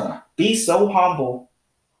he said, be so humble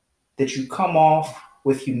that you come off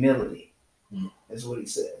with humility, is what he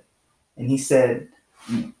said. And he said,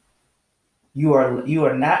 you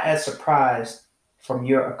are not as surprised from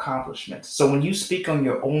your accomplishments. So when you speak on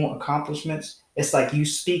your own accomplishments, it's like you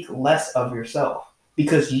speak less of yourself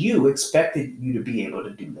because you expected you to be able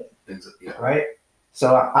to do that. Yeah. Right?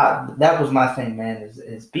 So that was my thing, man,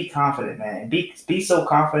 is be confident, man. Be so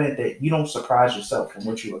confident that you don't surprise yourself from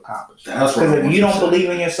what you accomplish. Because if you don't believe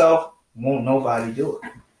in yourself, won't nobody do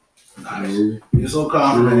it. Nice. You're so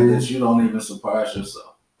confident that you don't even surprise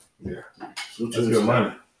yourself. Yeah. So That's good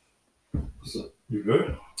money. So, You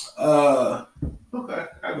good? okay,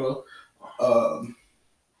 I go.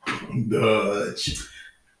 Dutch.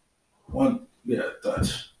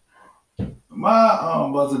 Dutch. My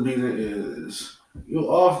buzzer beater is, you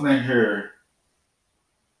often hear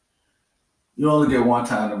you only get one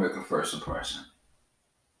time to make a first impression.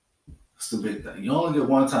 It's the big thing. You only get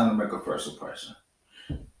one time to make a first impression.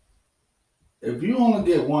 If you only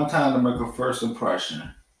get one time to make a first impression,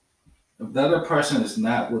 if that impression is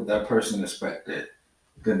not what that person expected,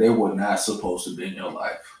 then they were not supposed to be in your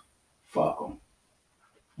life. Fuck them.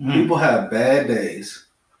 People have bad days.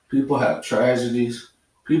 People have tragedies.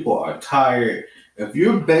 People are tired. If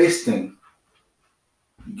you're basing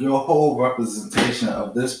your whole representation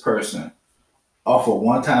of this person off a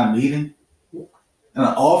one-time meeting, and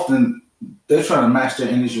often they're trying to match their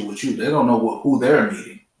energy with you. They don't know who they're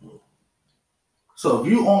meeting. So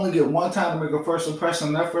if you only get one time to make a first impression,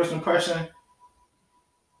 and that first impression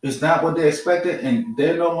is not what they expected, and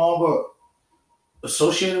they're no longer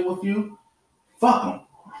associated with you, fuck them.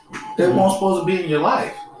 They weren't supposed to be in your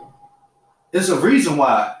life. There's a reason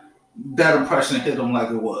why that impression hit them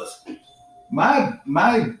like it was. My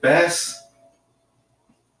best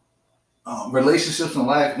relationships in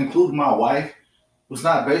life, including my wife, was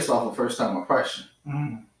not based off of first time impression.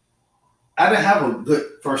 Mm. I didn't have a good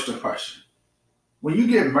first impression. When you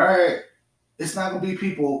get married, it's not gonna be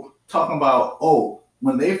people talking about, oh,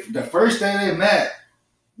 when the first day they met,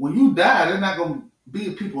 when you die, they're not gonna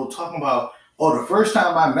be people talking about, oh, the first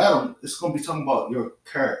time I met them. It's gonna be talking about your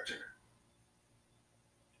character.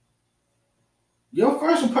 Your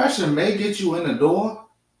first impression may get you in the door,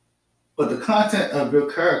 but the content of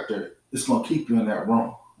your character is gonna keep you in that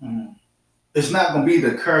room. Mm. It's not gonna be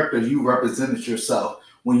the character you represented yourself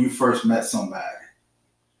when you first met somebody.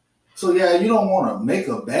 So yeah, you don't want to make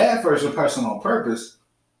a bad first impression on purpose,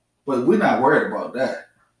 but we're not worried about that.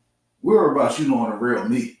 We're worried about you knowing the real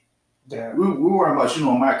me. Yeah. We're worried about you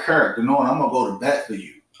knowing my character, knowing I'm gonna go to bat for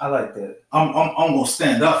you. I like that. I'm gonna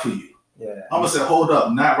stand up for you. Yeah. I'm gonna say, hold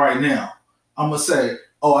up, not right now. I'm gonna say,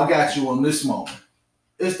 oh, I got you on this moment.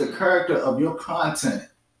 It's the character of your content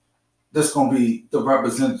that's gonna be the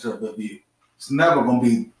representative of you. It's never gonna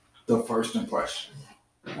be the first impression.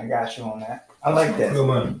 I got you on that. I like that. Come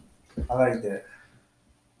on. I like that.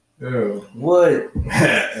 Yeah. Wood.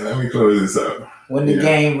 Let me close this up. Win the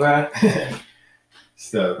game, bro.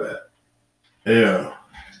 Stop that. Yeah.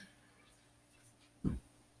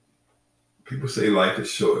 People say life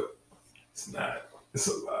is short. It's not. It's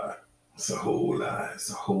a lie. It's a whole lie.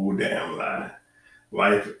 It's a whole damn lie.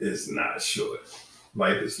 Life is not short.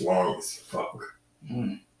 Life is long as fuck.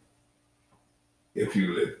 Mm. If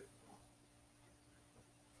you live it.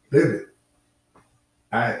 Live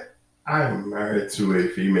it. I'm married to a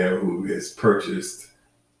female who has purchased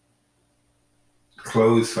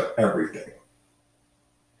clothes for everything.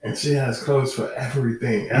 And she has clothes for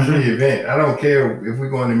everything, every event. I don't care if we're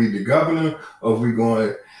going to meet the governor or if we're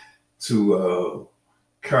going to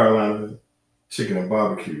Carolina Chicken and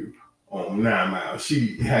Barbecue on 9 Mile.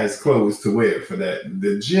 She has clothes to wear for that.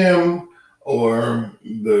 The gym or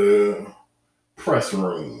the press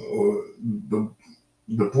room or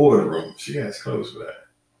the boardroom. She has clothes for that.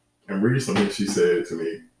 And recently she said to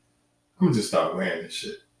me, I'm going to just start wearing this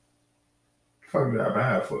shit. The fuck did I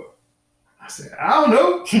buy it for? I said, I don't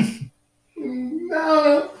know. I don't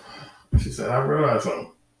know. She said, I realized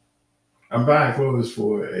something. I'm buying clothes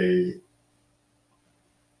for a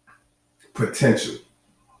potential.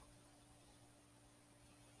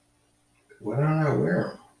 Why don't I wear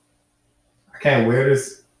them? I can't wear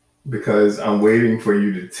this because I'm waiting for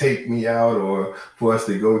you to take me out or for us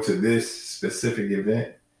to go to this specific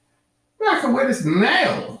event. I can wear this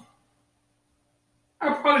now.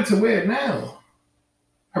 I brought it to wear it now.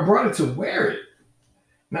 I brought it to wear it,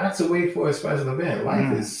 not to wait for a special event.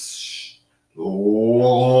 Life is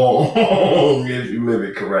long if you live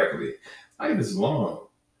it correctly. Life is long.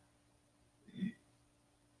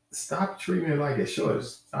 Stop treating it like it's short.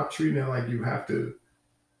 Stop treating it like you have to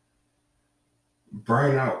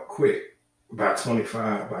burn out quick by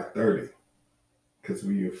 25, by 30. Because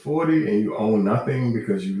when you're 40 and you own nothing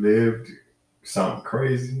because you lived something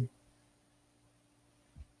crazy,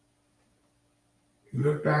 you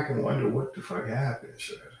look back and wonder what the fuck happened.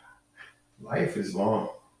 Shit. Life is long.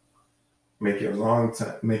 Make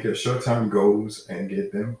your short-term goals and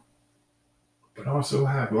get them, but also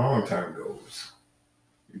have long-term goals.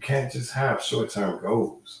 You can't just have short-term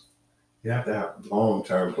goals. You have to have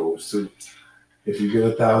long-term goals too. If you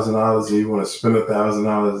get $1,000 and you want to spend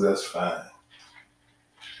 $1,000, that's fine.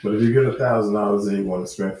 But if you get $1,000 and you want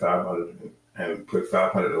to spend $500 and put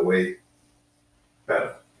 $500 away,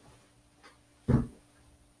 better.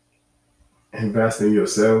 Invest in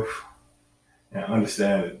yourself and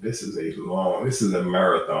understand that this is a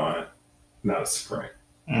marathon, not a sprint.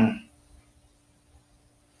 Mm.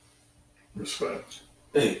 Respect.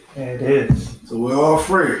 Hey, Yeah, it is. so we're all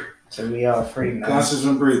free. So we all free now. Conscious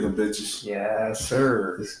and breathing, bitches. Yes,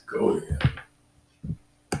 sir. Let's go again.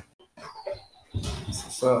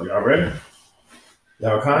 What's up? Y'all ready?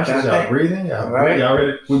 Y'all conscious? Y'all breathing? Y'all Right. Y'all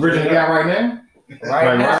ready? We bridging the gap right now?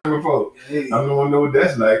 Right now. Right before. Hey, I don't want to know what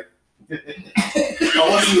that's like. I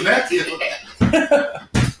want you that deal.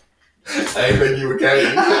 I ain't think you were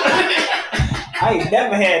catching. I ain't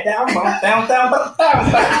never had that. I'm down.